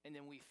 And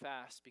then we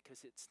fast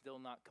because it's still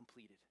not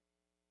completed.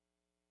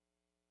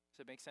 Does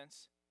that make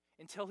sense?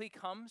 Until he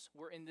comes,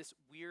 we're in this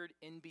weird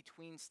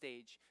in-between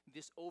stage,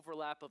 this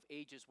overlap of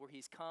ages where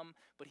he's come,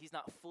 but he's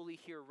not fully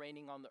here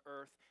reigning on the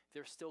earth.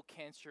 There's still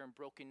cancer and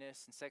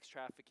brokenness and sex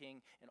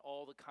trafficking and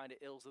all the kind of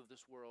ills of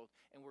this world.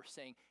 And we're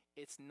saying,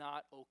 it's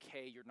not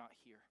okay, you're not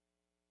here.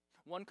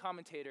 One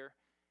commentator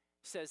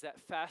says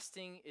that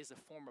fasting is a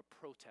form of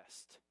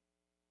protest.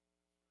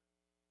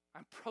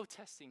 I'm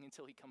protesting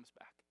until he comes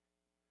back.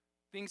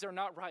 Things are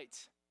not right.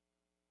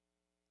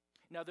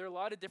 Now, there are a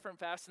lot of different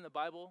fasts in the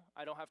Bible.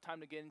 I don't have time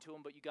to get into them,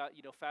 but you got,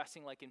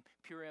 fasting like in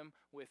Purim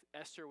with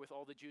Esther, with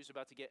all the Jews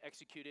about to get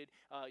executed.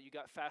 You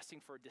got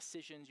fasting for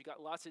decisions. You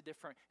got lots of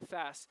different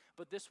fasts.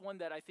 But this one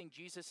that I think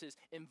Jesus is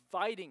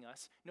inviting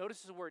us,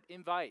 notice the word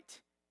invite,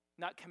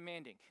 not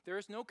commanding. There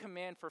is no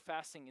command for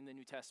fasting in the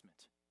New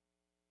Testament.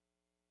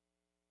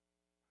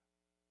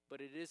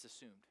 But it is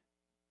assumed.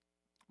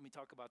 Let me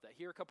talk about that.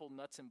 Here are a couple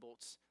nuts and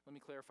bolts. Let me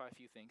clarify a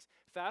few things.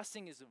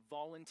 Fasting is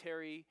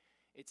voluntary.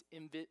 It's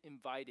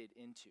invited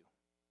into.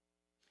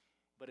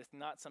 But it's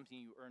not something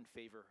you earn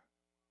favor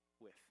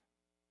with.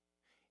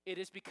 It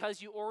is because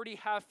you already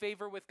have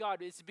favor with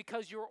God. It's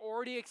because you're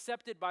already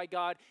accepted by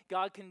God.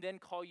 God can then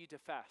call you to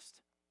fast.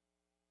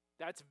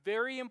 That's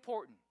very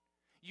important.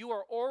 You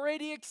are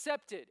already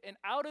accepted. And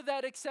out of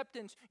that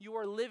acceptance, you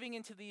are living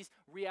into these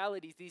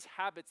realities, these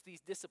habits,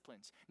 these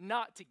disciplines,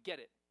 not to get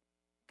it.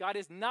 God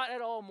is not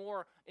at all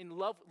more in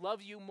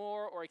love you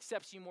more or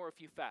accepts you more if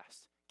you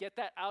fast. Get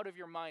that out of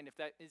your mind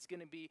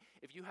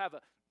if you have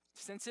a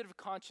sensitive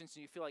conscience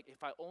and you feel like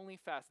if I only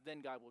fast,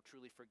 then God will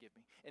truly forgive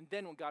me. And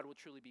then when God will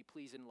truly be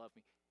pleased and love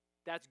me.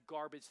 That's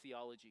garbage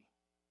theology.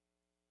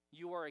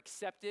 You are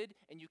accepted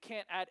and you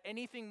can't add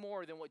anything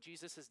more than what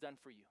Jesus has done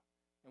for you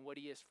and what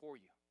he is for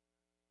you.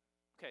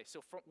 Okay,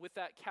 so with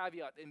that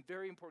caveat, and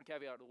very important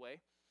caveat out of the way,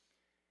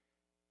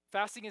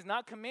 fasting is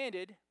not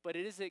commanded, but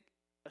it is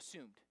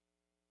assumed.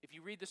 If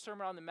you read the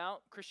Sermon on the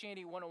Mount,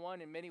 Christianity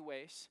 101 in many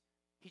ways,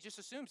 he just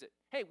assumes it.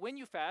 Hey, when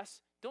you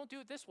fast, don't do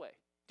it this way.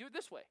 Do it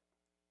this way.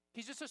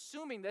 He's just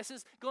assuming this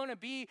is going to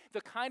be the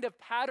kind of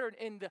pattern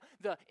in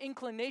the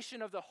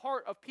inclination of the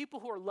heart of people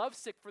who are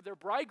lovesick for their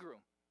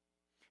bridegroom.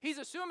 He's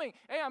assuming,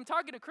 hey, I'm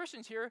talking to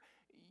Christians here.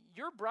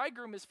 Your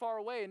bridegroom is far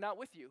away and not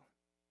with you.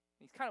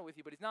 He's kind of with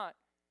you, but he's not.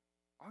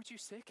 Aren't you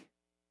sick?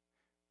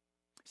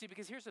 See,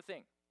 because here's the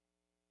thing.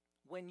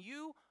 When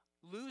you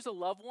lose a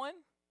loved one,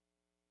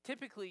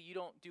 typically you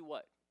don't do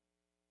what?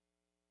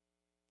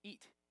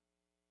 Eat.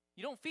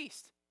 You don't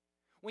feast.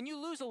 When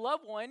you lose a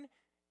loved one,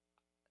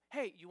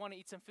 hey, you want to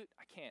eat some food?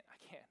 I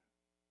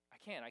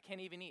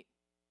can't even eat,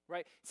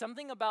 right?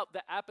 Something about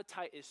the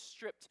appetite is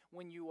stripped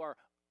when you are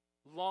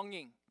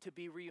longing to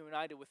be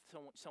reunited with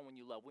someone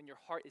you love, when your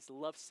heart is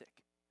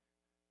lovesick.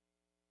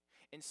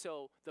 And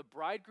so the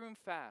bridegroom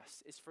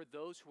fast is for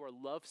those who are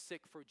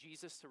lovesick for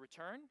Jesus to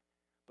return.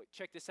 But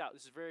check this out.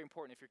 This is very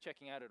important if you're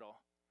checking out at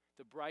all.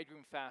 The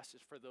bridegroom fast is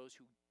for those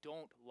who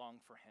don't long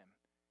for him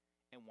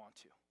and want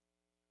to.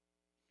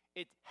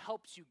 It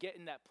helps you get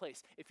in that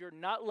place. If you're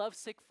not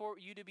lovesick for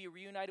you to be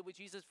reunited with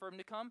Jesus, for him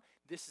to come,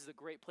 this is a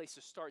great place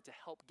to start to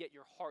help get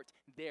your heart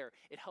there.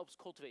 It helps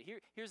cultivate.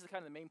 Here's the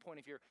kind of the main point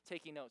if you're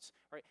taking notes,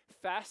 right?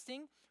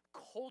 Fasting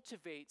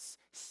cultivates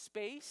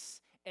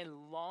space and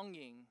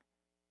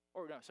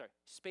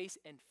space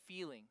and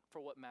feeling for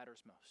what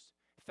matters most.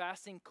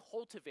 Fasting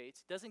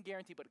cultivates, doesn't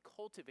guarantee, but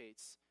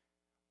cultivates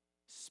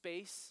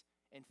space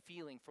and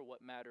feeling for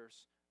what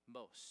matters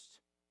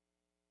most.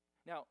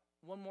 Now,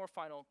 one more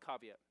final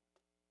caveat,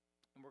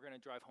 and we're going to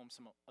drive home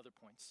some other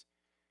points.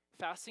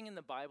 Fasting in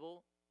the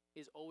Bible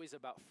is always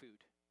about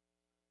food.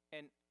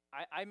 And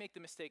I make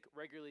the mistake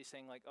regularly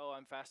saying like, oh,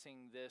 I'm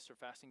fasting this or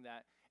fasting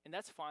that. And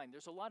that's fine.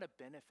 There's a lot of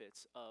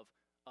benefits of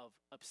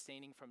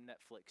abstaining from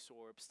Netflix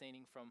or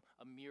abstaining from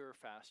a mirror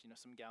fast. You know,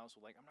 some gals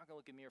will like, I'm not going to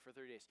look at mirror for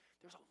 30 days.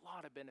 There's a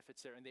lot of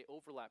benefits there, and they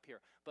overlap here.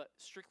 But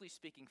strictly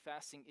speaking,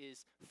 fasting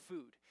is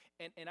food.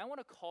 And I want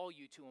to call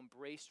you to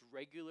embrace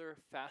regular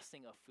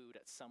fasting of food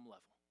at some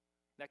level.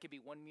 That could be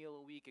 1 meal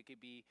a week. It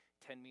could be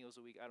 10 meals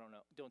a week. I don't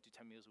know. Don't do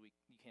 10 meals a week.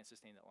 You can't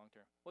sustain that long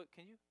term. What,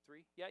 can you?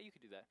 3? Yeah, you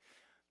could do that.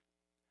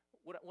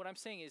 What I'm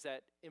saying is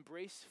that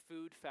embrace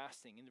food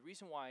fasting. And the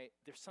reason why,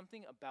 there's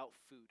something about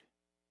food.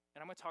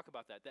 And I'm going to talk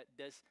about that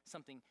does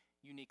something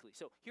uniquely.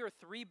 So here are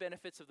 3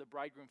 benefits of the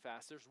bridegroom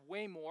fast. There's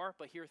way more,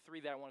 but here are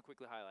 3 that I want to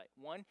quickly highlight.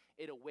 1,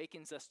 it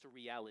awakens us to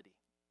reality.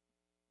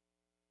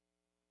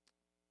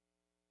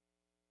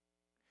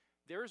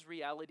 There's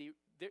reality.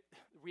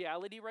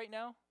 Reality right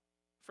now,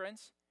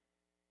 friends,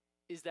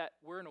 is that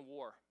we're in a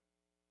war.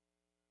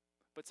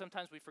 But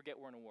sometimes we forget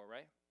we're in a war,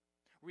 right?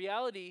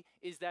 Reality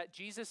is that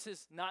Jesus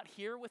is not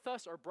here with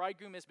us. Our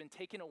bridegroom has been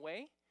taken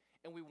away,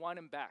 and we want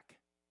him back.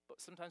 But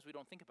sometimes we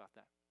don't think about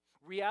that.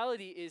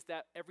 Reality is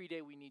that every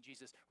day we need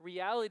Jesus.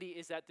 Reality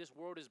is that this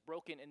world is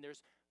broken and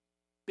there's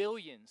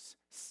billions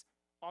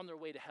on their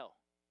way to hell.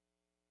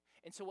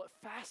 And so what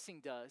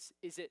fasting does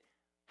is it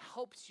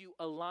helps you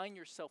align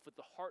yourself with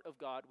the heart of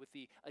God, with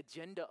the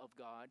agenda of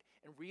God,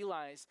 and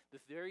realize the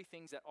very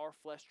things that our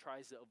flesh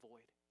tries to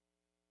avoid.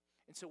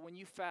 And so when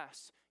you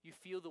fast, you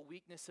feel the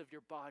weakness of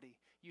your body.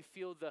 You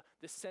feel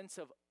the sense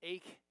of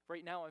ache.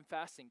 Right now I'm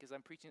fasting because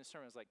I'm preaching a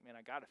sermon. I was like, man,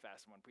 I got to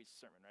fast when I preach a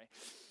sermon, right?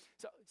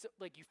 So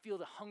like you feel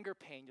the hunger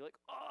pain. You're like,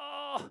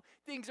 oh,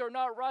 things are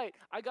not right.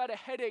 I got a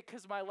headache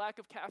because of my lack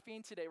of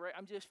caffeine today, right?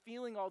 I'm just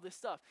feeling all this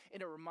stuff.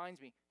 And it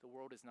reminds me the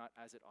world is not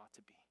as it ought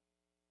to be.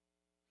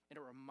 And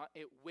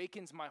it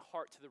wakens my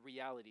heart to the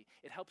reality.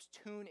 It helps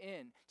tune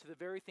in to the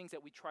very things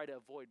that we try to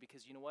avoid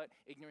because you know what?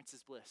 Ignorance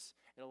is bliss.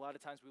 And a lot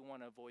of times we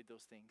want to avoid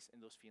those things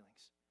and those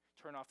feelings.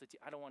 Turn off the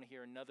I don't want to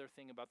hear another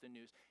thing about the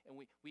news. And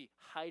we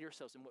hide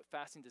ourselves. And what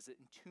fasting does, it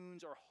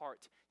tunes our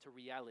heart to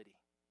reality.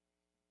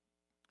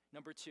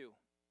 Number 2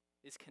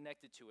 is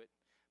connected to it,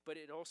 but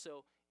it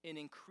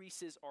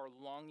increases our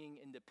longing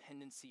and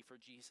dependency for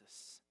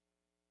Jesus.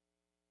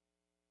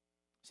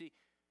 See,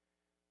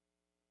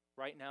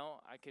 right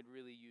now, I could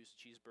really use a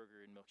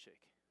cheeseburger and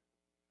milkshake.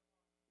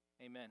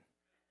 Amen.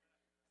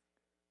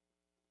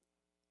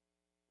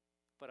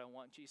 But I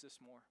want Jesus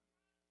more.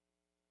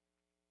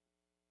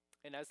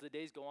 And as the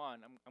days go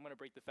on, I'm going to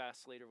break the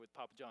fast later with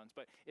Papa John's,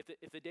 but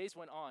if the days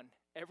went on,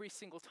 every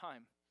single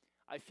time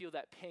I feel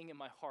that pang in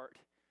my heart,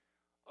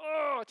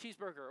 oh,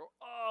 cheeseburger,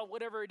 oh,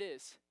 whatever it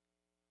is,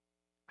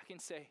 I can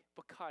say,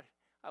 but God,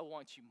 I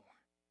want you more.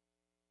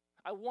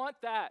 I want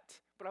that,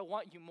 but I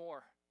want you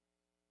more.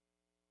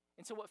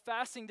 And so what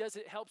fasting does,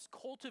 it helps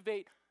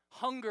cultivate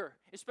hunger,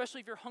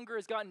 especially if your hunger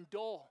has gotten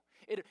dull.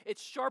 It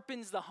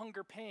sharpens the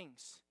hunger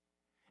pangs.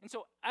 And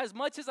so as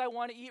much as I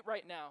want to eat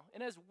right now,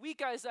 and as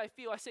weak as I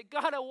feel, I say,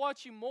 God, I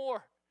want you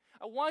more.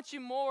 I want you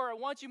more. I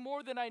want you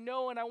more than I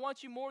know, and I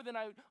want you more than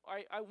I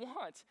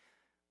want.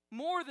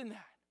 More than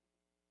that.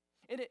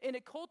 And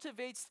it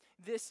cultivates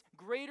this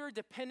greater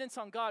dependence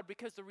on God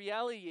because the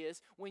reality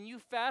is when you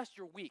fast,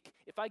 you're weak.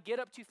 If I get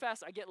up too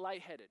fast, I get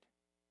lightheaded.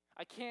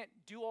 I can't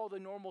do all the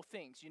normal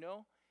things,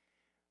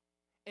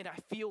 And I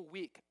feel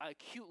weak. I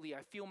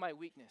feel my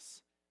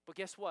weakness. But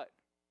guess what?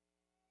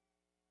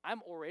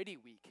 I'm already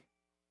weak.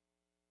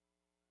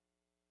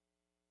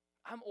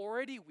 I'm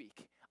already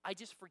weak. I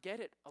just forget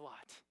it a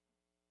lot.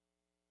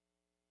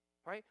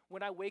 Right?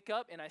 When I wake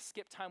up and I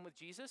skip time with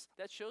Jesus,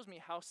 that shows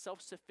me how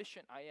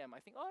self-sufficient I am. I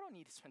think, I don't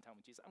need to spend time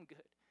with Jesus. I'm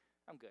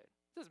good.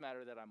 It doesn't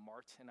matter that I'm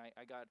marked and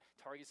I got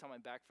targets on my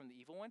back from the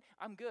evil one.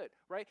 I'm good,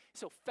 right?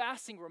 So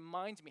fasting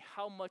reminds me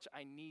how much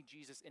I need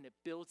Jesus, and it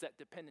builds that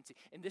dependency.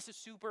 And this is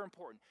super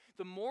important.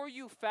 The more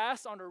you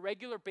fast on a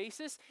regular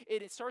basis,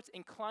 it starts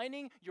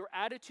inclining your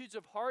attitudes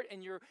of heart,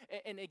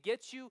 and it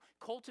gets you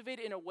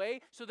cultivated in a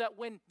way so that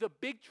when the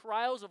big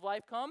trials of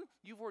life come,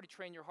 you've already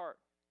trained your heart.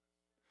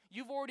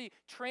 You've already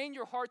trained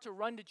your heart to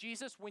run to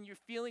Jesus when you're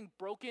feeling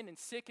broken and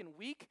sick and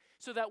weak,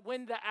 so that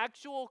when the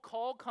actual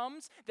call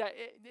comes, that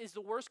is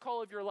the worst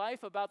call of your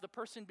life about the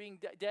person being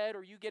dead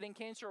or you getting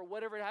cancer or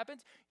whatever it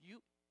happens,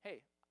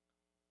 hey,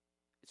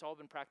 it's all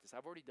been practiced.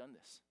 I've already done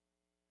this.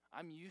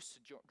 I'm used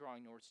to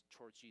drawing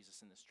towards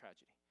Jesus in this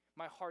tragedy.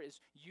 My heart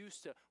is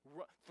used to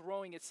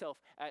throwing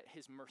itself at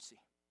his mercy.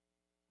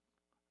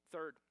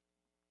 Third,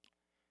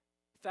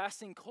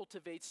 fasting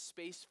cultivates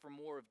space for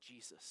more of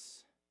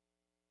Jesus.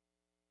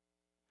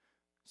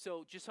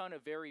 So just on a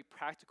very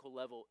practical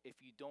level, if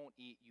you don't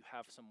eat, you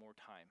have some more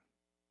time.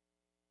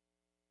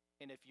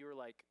 And if you're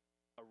like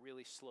a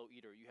really slow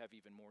eater, you have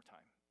even more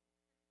time.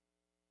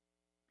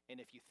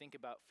 And if you think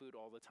about food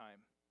all the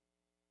time,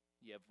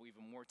 you have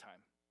even more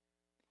time.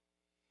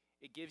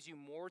 It gives you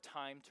more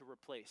time to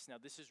replace. Now,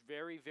 this is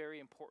very,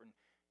 very important.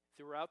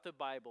 Throughout the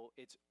Bible,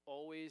 it's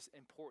always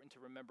important to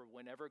remember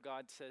whenever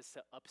God says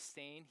to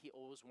abstain, he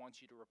always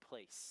wants you to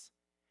replace.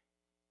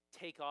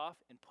 Take off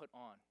and put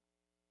on.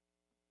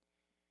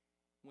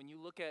 When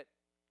you look at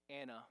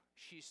Anna,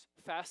 she's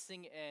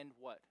fasting and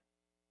what?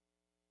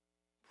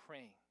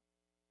 Praying.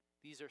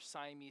 These are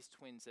Siamese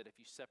twins that if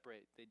you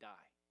separate, they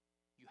die.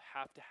 You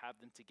have to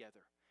have them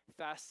together.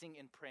 Fasting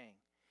and praying.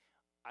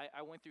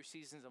 I went through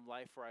seasons of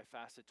life where I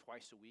fasted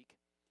twice a week,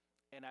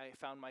 and I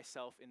found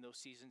myself in those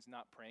seasons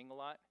not praying a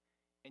lot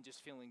and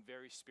just feeling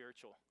very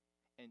spiritual,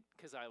 and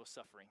because I was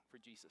suffering for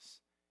Jesus.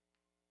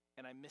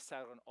 And I missed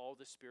out on all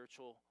the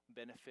spiritual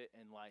benefit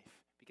in life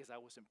because I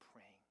wasn't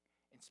praying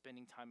and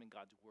spending time in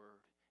God's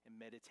word and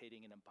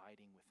meditating and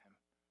abiding with him.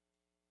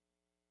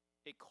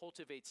 It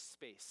cultivates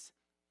space.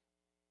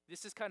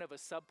 This is kind of a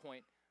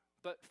sub-point,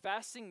 but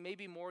fasting,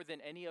 maybe more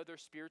than any other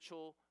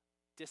spiritual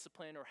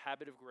discipline or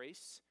habit of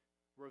grace,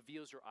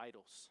 reveals your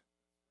idols.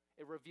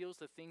 It reveals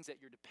the things that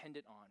you're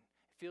dependent on.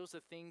 It reveals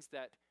the things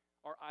that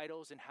are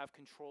idols and have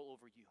control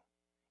over you.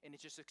 And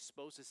it just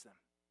exposes them.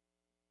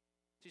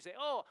 So you say,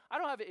 oh, I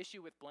don't have an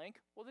issue with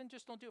blank. Well, then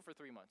just don't do it for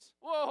 3 months.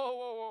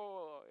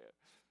 Whoa. Yeah.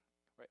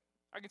 Right.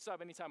 I can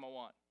stop anytime I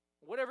want.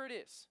 Whatever it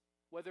is.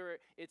 Whether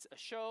it's a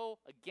show,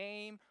 a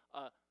game,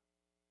 a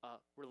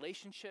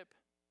relationship,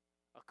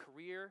 a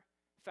career,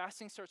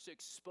 fasting starts to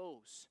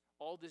expose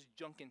all this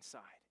junk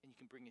inside, and you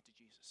can bring it to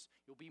Jesus.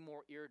 You'll be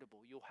more irritable.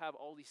 You'll have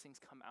all these things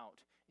come out,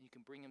 and you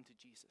can bring them to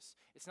Jesus.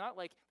 It's not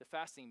like the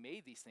fasting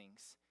made these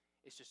things.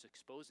 It's just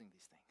exposing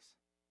these things.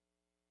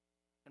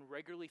 And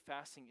regularly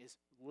fasting is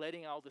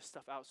letting all this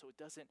stuff out so it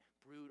doesn't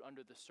brood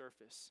under the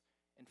surface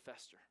and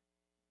fester.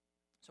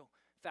 So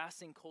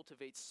fasting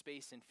cultivates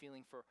space and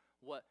feeling for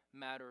what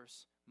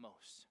matters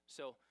most.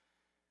 So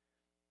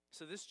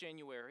this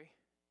January,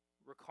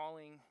 we're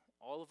calling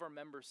all of our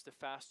members to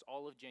fast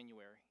all of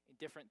January in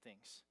different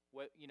things,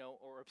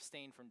 or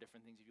abstain from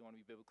different things if you want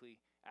to be biblically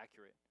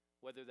accurate,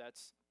 whether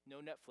that's no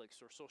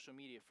Netflix or social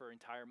media for an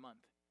entire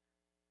month.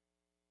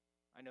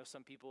 I know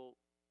some people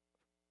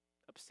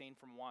abstain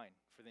from wine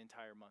for the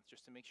entire month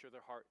just to make sure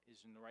their heart is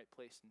in the right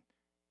place and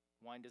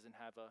wine doesn't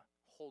have a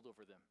hold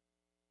over them.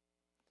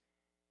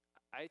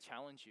 I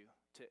challenge you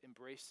to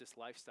embrace this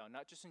lifestyle,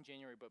 not just in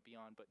January but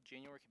beyond, but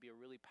January can be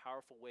a really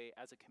powerful way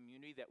as a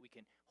community that we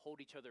can hold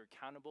each other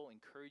accountable,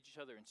 encourage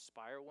each other,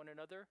 inspire one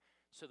another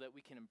so that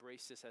we can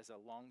embrace this as a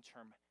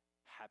long-term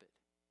habit.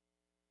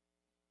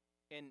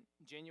 In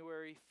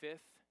January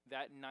 5th,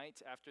 that night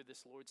after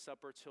this Lord's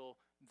Supper till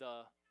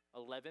the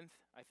 11th,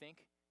 I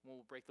think, when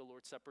we'll break the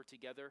Lord's Supper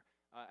together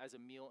as a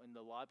meal in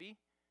the lobby,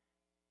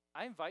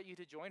 I invite you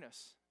to join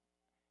us.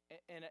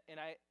 And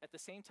I, at the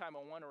same time, I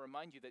want to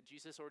remind you that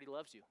Jesus already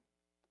loves you.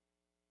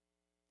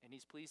 And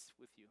he's pleased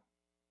with you.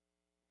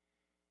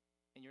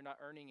 And you're not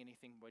earning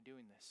anything by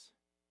doing this.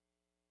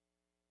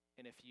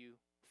 And if you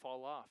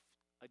fall off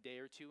a day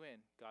or two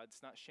in, God's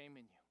not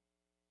shaming you.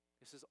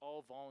 This is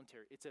all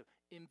voluntary. It's an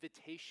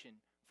invitation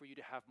for you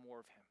to have more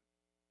of him.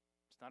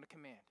 It's not a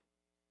command.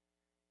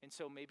 And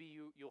so maybe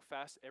you'll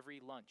fast every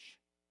lunch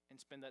and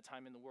spend that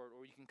time in the Word,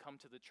 or you can come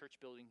to the church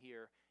building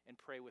here and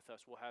pray with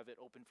us. We'll have it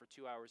open for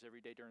 2 hours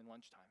every day during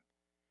lunchtime.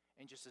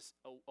 And just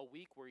a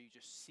week where you're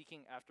just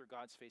seeking after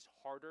God's face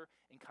harder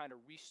and kind of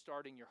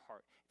restarting your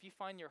heart. If you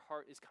find your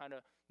heart is kind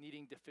of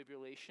needing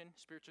defibrillation,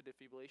 spiritual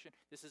defibrillation,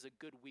 this is a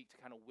good week to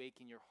kind of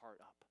waken your heart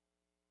up.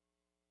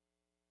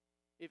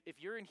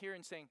 If you're in here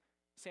and saying,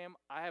 Sam,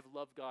 I have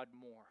loved God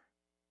more,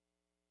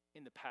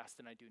 in the past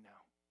than I do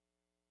now.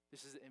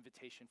 This is an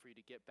invitation for you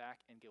to get back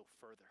and go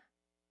further.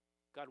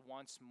 God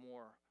wants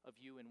more of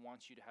you and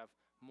wants you to have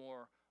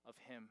more of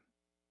him.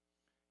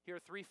 Here are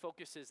 3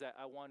 focuses that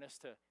I want us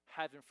to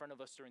have in front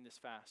of us during this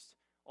fast,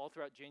 all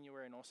throughout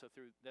January and also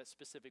through that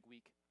specific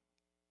week.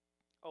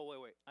 Oh,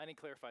 wait. I didn't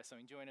clarify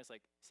something. Joanna's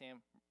like,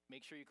 Sam,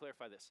 make sure you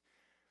clarify this.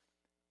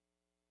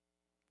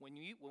 When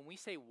we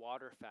say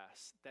water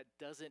fast, that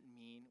doesn't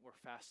mean we're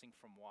fasting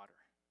from water,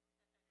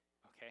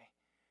 okay?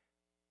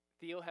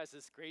 Theo has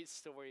this great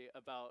story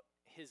about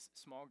his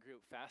small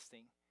group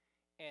fasting,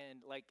 and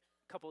like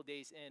a couple of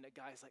days in, a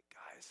guy's like,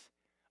 guys,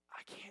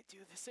 I can't do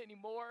this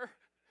anymore.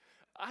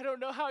 I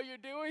don't know how you're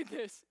doing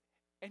this.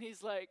 And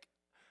he's like,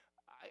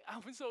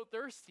 I'm so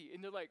thirsty.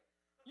 And they're like,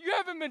 you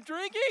haven't been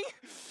drinking?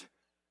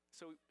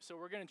 So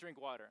we're going to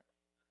drink water,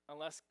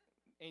 unless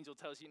Angel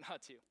tells you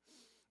not to.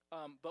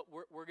 But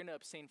we're going to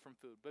abstain from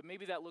food. But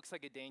maybe that looks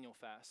like a Daniel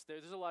fast.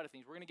 There's a lot of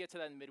things. We're going to get to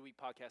that in the midweek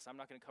podcast. I'm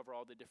not going to cover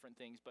all the different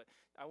things, but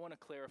I want to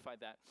clarify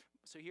that.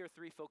 So here are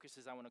 3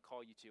 focuses I want to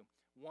call you to.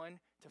 1,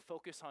 to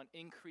focus on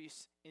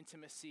increased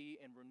intimacy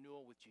and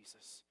renewal with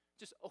Jesus.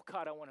 Just, oh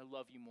God, I want to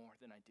love you more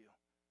than I do.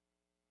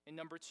 And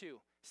number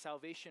 2,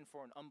 salvation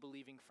for an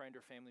unbelieving friend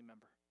or family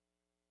member.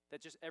 That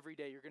just every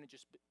day you're going to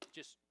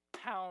just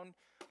pound,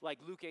 like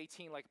Luke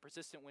 18, like a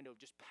persistent window,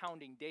 just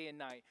pounding day and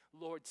night.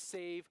 Lord,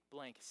 save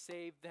blank,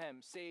 save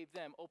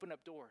them, open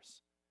up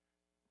doors.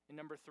 And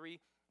number 3,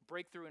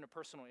 breakthrough in a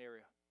personal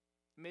area.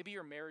 Maybe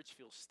your marriage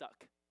feels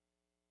stuck.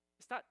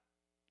 It's not,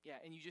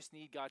 and you just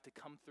need God to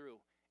come through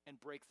and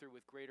break through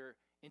with greater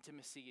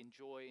intimacy and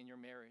joy in your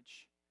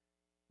marriage.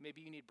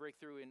 Maybe you need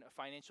breakthrough in a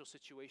financial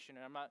situation,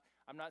 and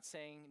I'm not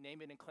saying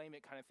name it and claim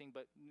it kind of thing,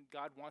 but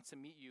God wants to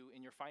meet you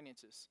in your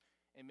finances.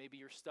 And maybe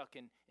you're stuck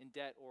in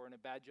debt or in a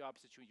bad job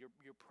situation.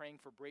 You're praying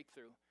for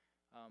breakthrough.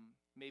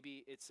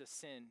 Maybe it's a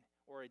sin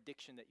or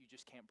addiction that you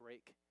just can't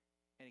break,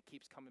 and it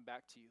keeps coming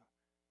back to you.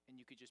 And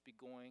you could just be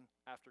going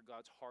after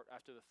God's heart,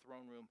 after the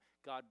throne room.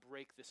 God,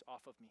 break this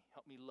off of me.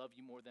 Help me love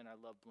you more than I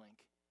love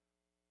blank.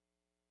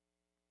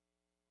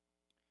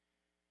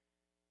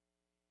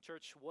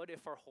 Church, what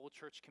if our whole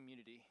church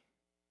community,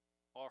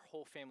 our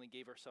whole family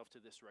gave ourselves to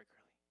this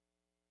regularly?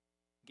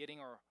 Getting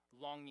our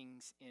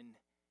longings in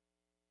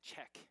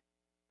check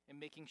and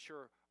making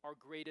sure our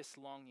greatest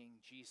longing,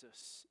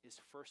 Jesus,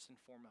 is first and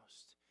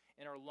foremost.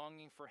 And our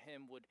longing for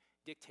him would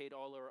dictate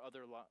all our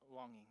other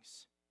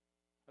longings.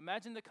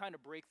 Imagine the kind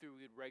of breakthrough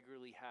we would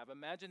regularly have.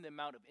 Imagine the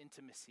amount of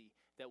intimacy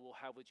that we'll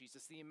have with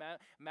Jesus.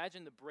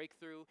 Imagine the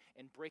breakthrough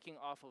and breaking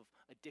off of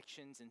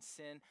addictions and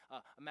sin.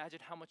 Imagine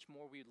how much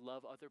more we'd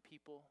love other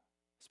people,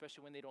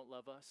 especially when they don't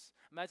love us.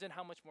 Imagine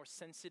how much more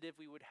sensitive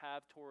we would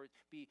have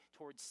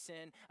towards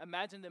sin.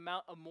 Imagine the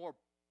amount of more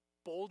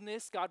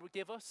boldness God would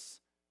give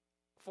us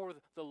for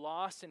the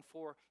lost and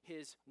for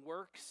his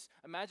works.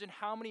 Imagine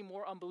how many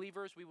more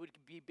unbelievers we would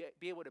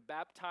be able to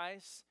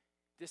baptize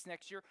this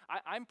next year.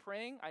 I'm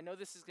praying, I know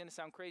this is going to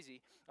sound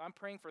crazy, I'm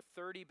praying for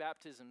 30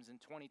 baptisms in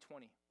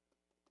 2020.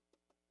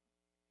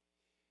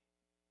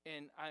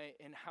 And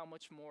how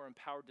much more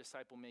empowered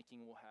disciple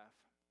making we'll have.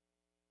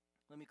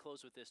 Let me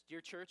close with this.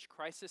 Dear church,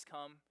 Christ has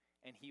come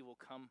and he will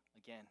come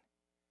again.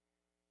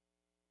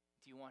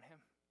 Do you want him?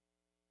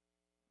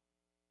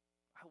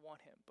 I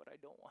want him, but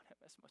I don't want him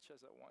as much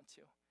as I want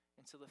to.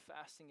 And so the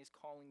fasting is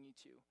calling you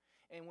to.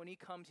 And when he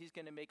comes, he's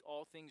going to make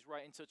all things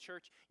right. And so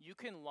church, you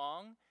can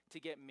long to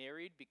get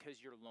married because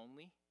you're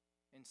lonely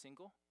and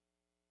single.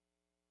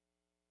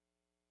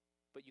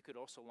 But you could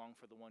also long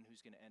for the one who's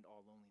going to end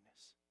all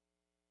loneliness.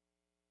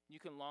 You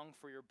can long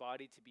for your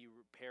body to be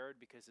repaired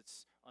because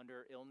it's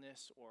under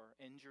illness or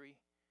injury.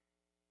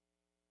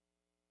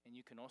 And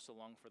you can also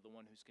long for the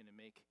one who's going to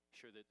make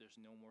sure that there's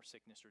no more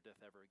sickness or death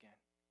ever again.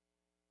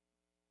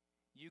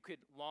 You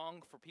could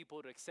long for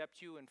people to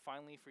accept you and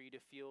finally for you to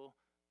feel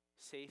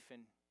safe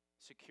and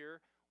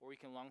secure, or you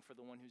can long for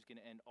the one who's going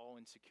to end all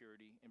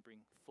insecurity and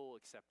bring full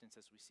acceptance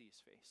as we see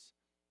his face.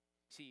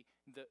 See,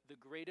 the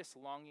greatest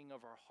longing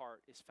of our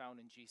heart is found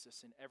in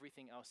Jesus, and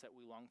everything else that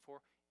we long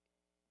for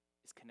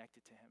is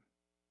connected to him.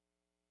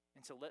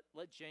 And so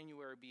let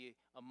January be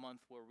a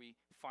month where we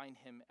find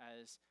him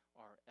as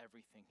our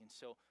everything. And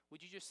so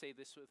would you just say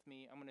this with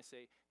me? I'm going to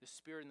say, the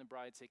Spirit and the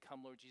bride say,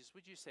 come, Lord Jesus.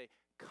 Would you say,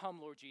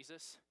 come, Lord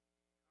Jesus?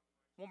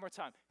 One more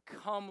time.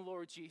 Come,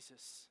 Lord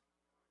Jesus.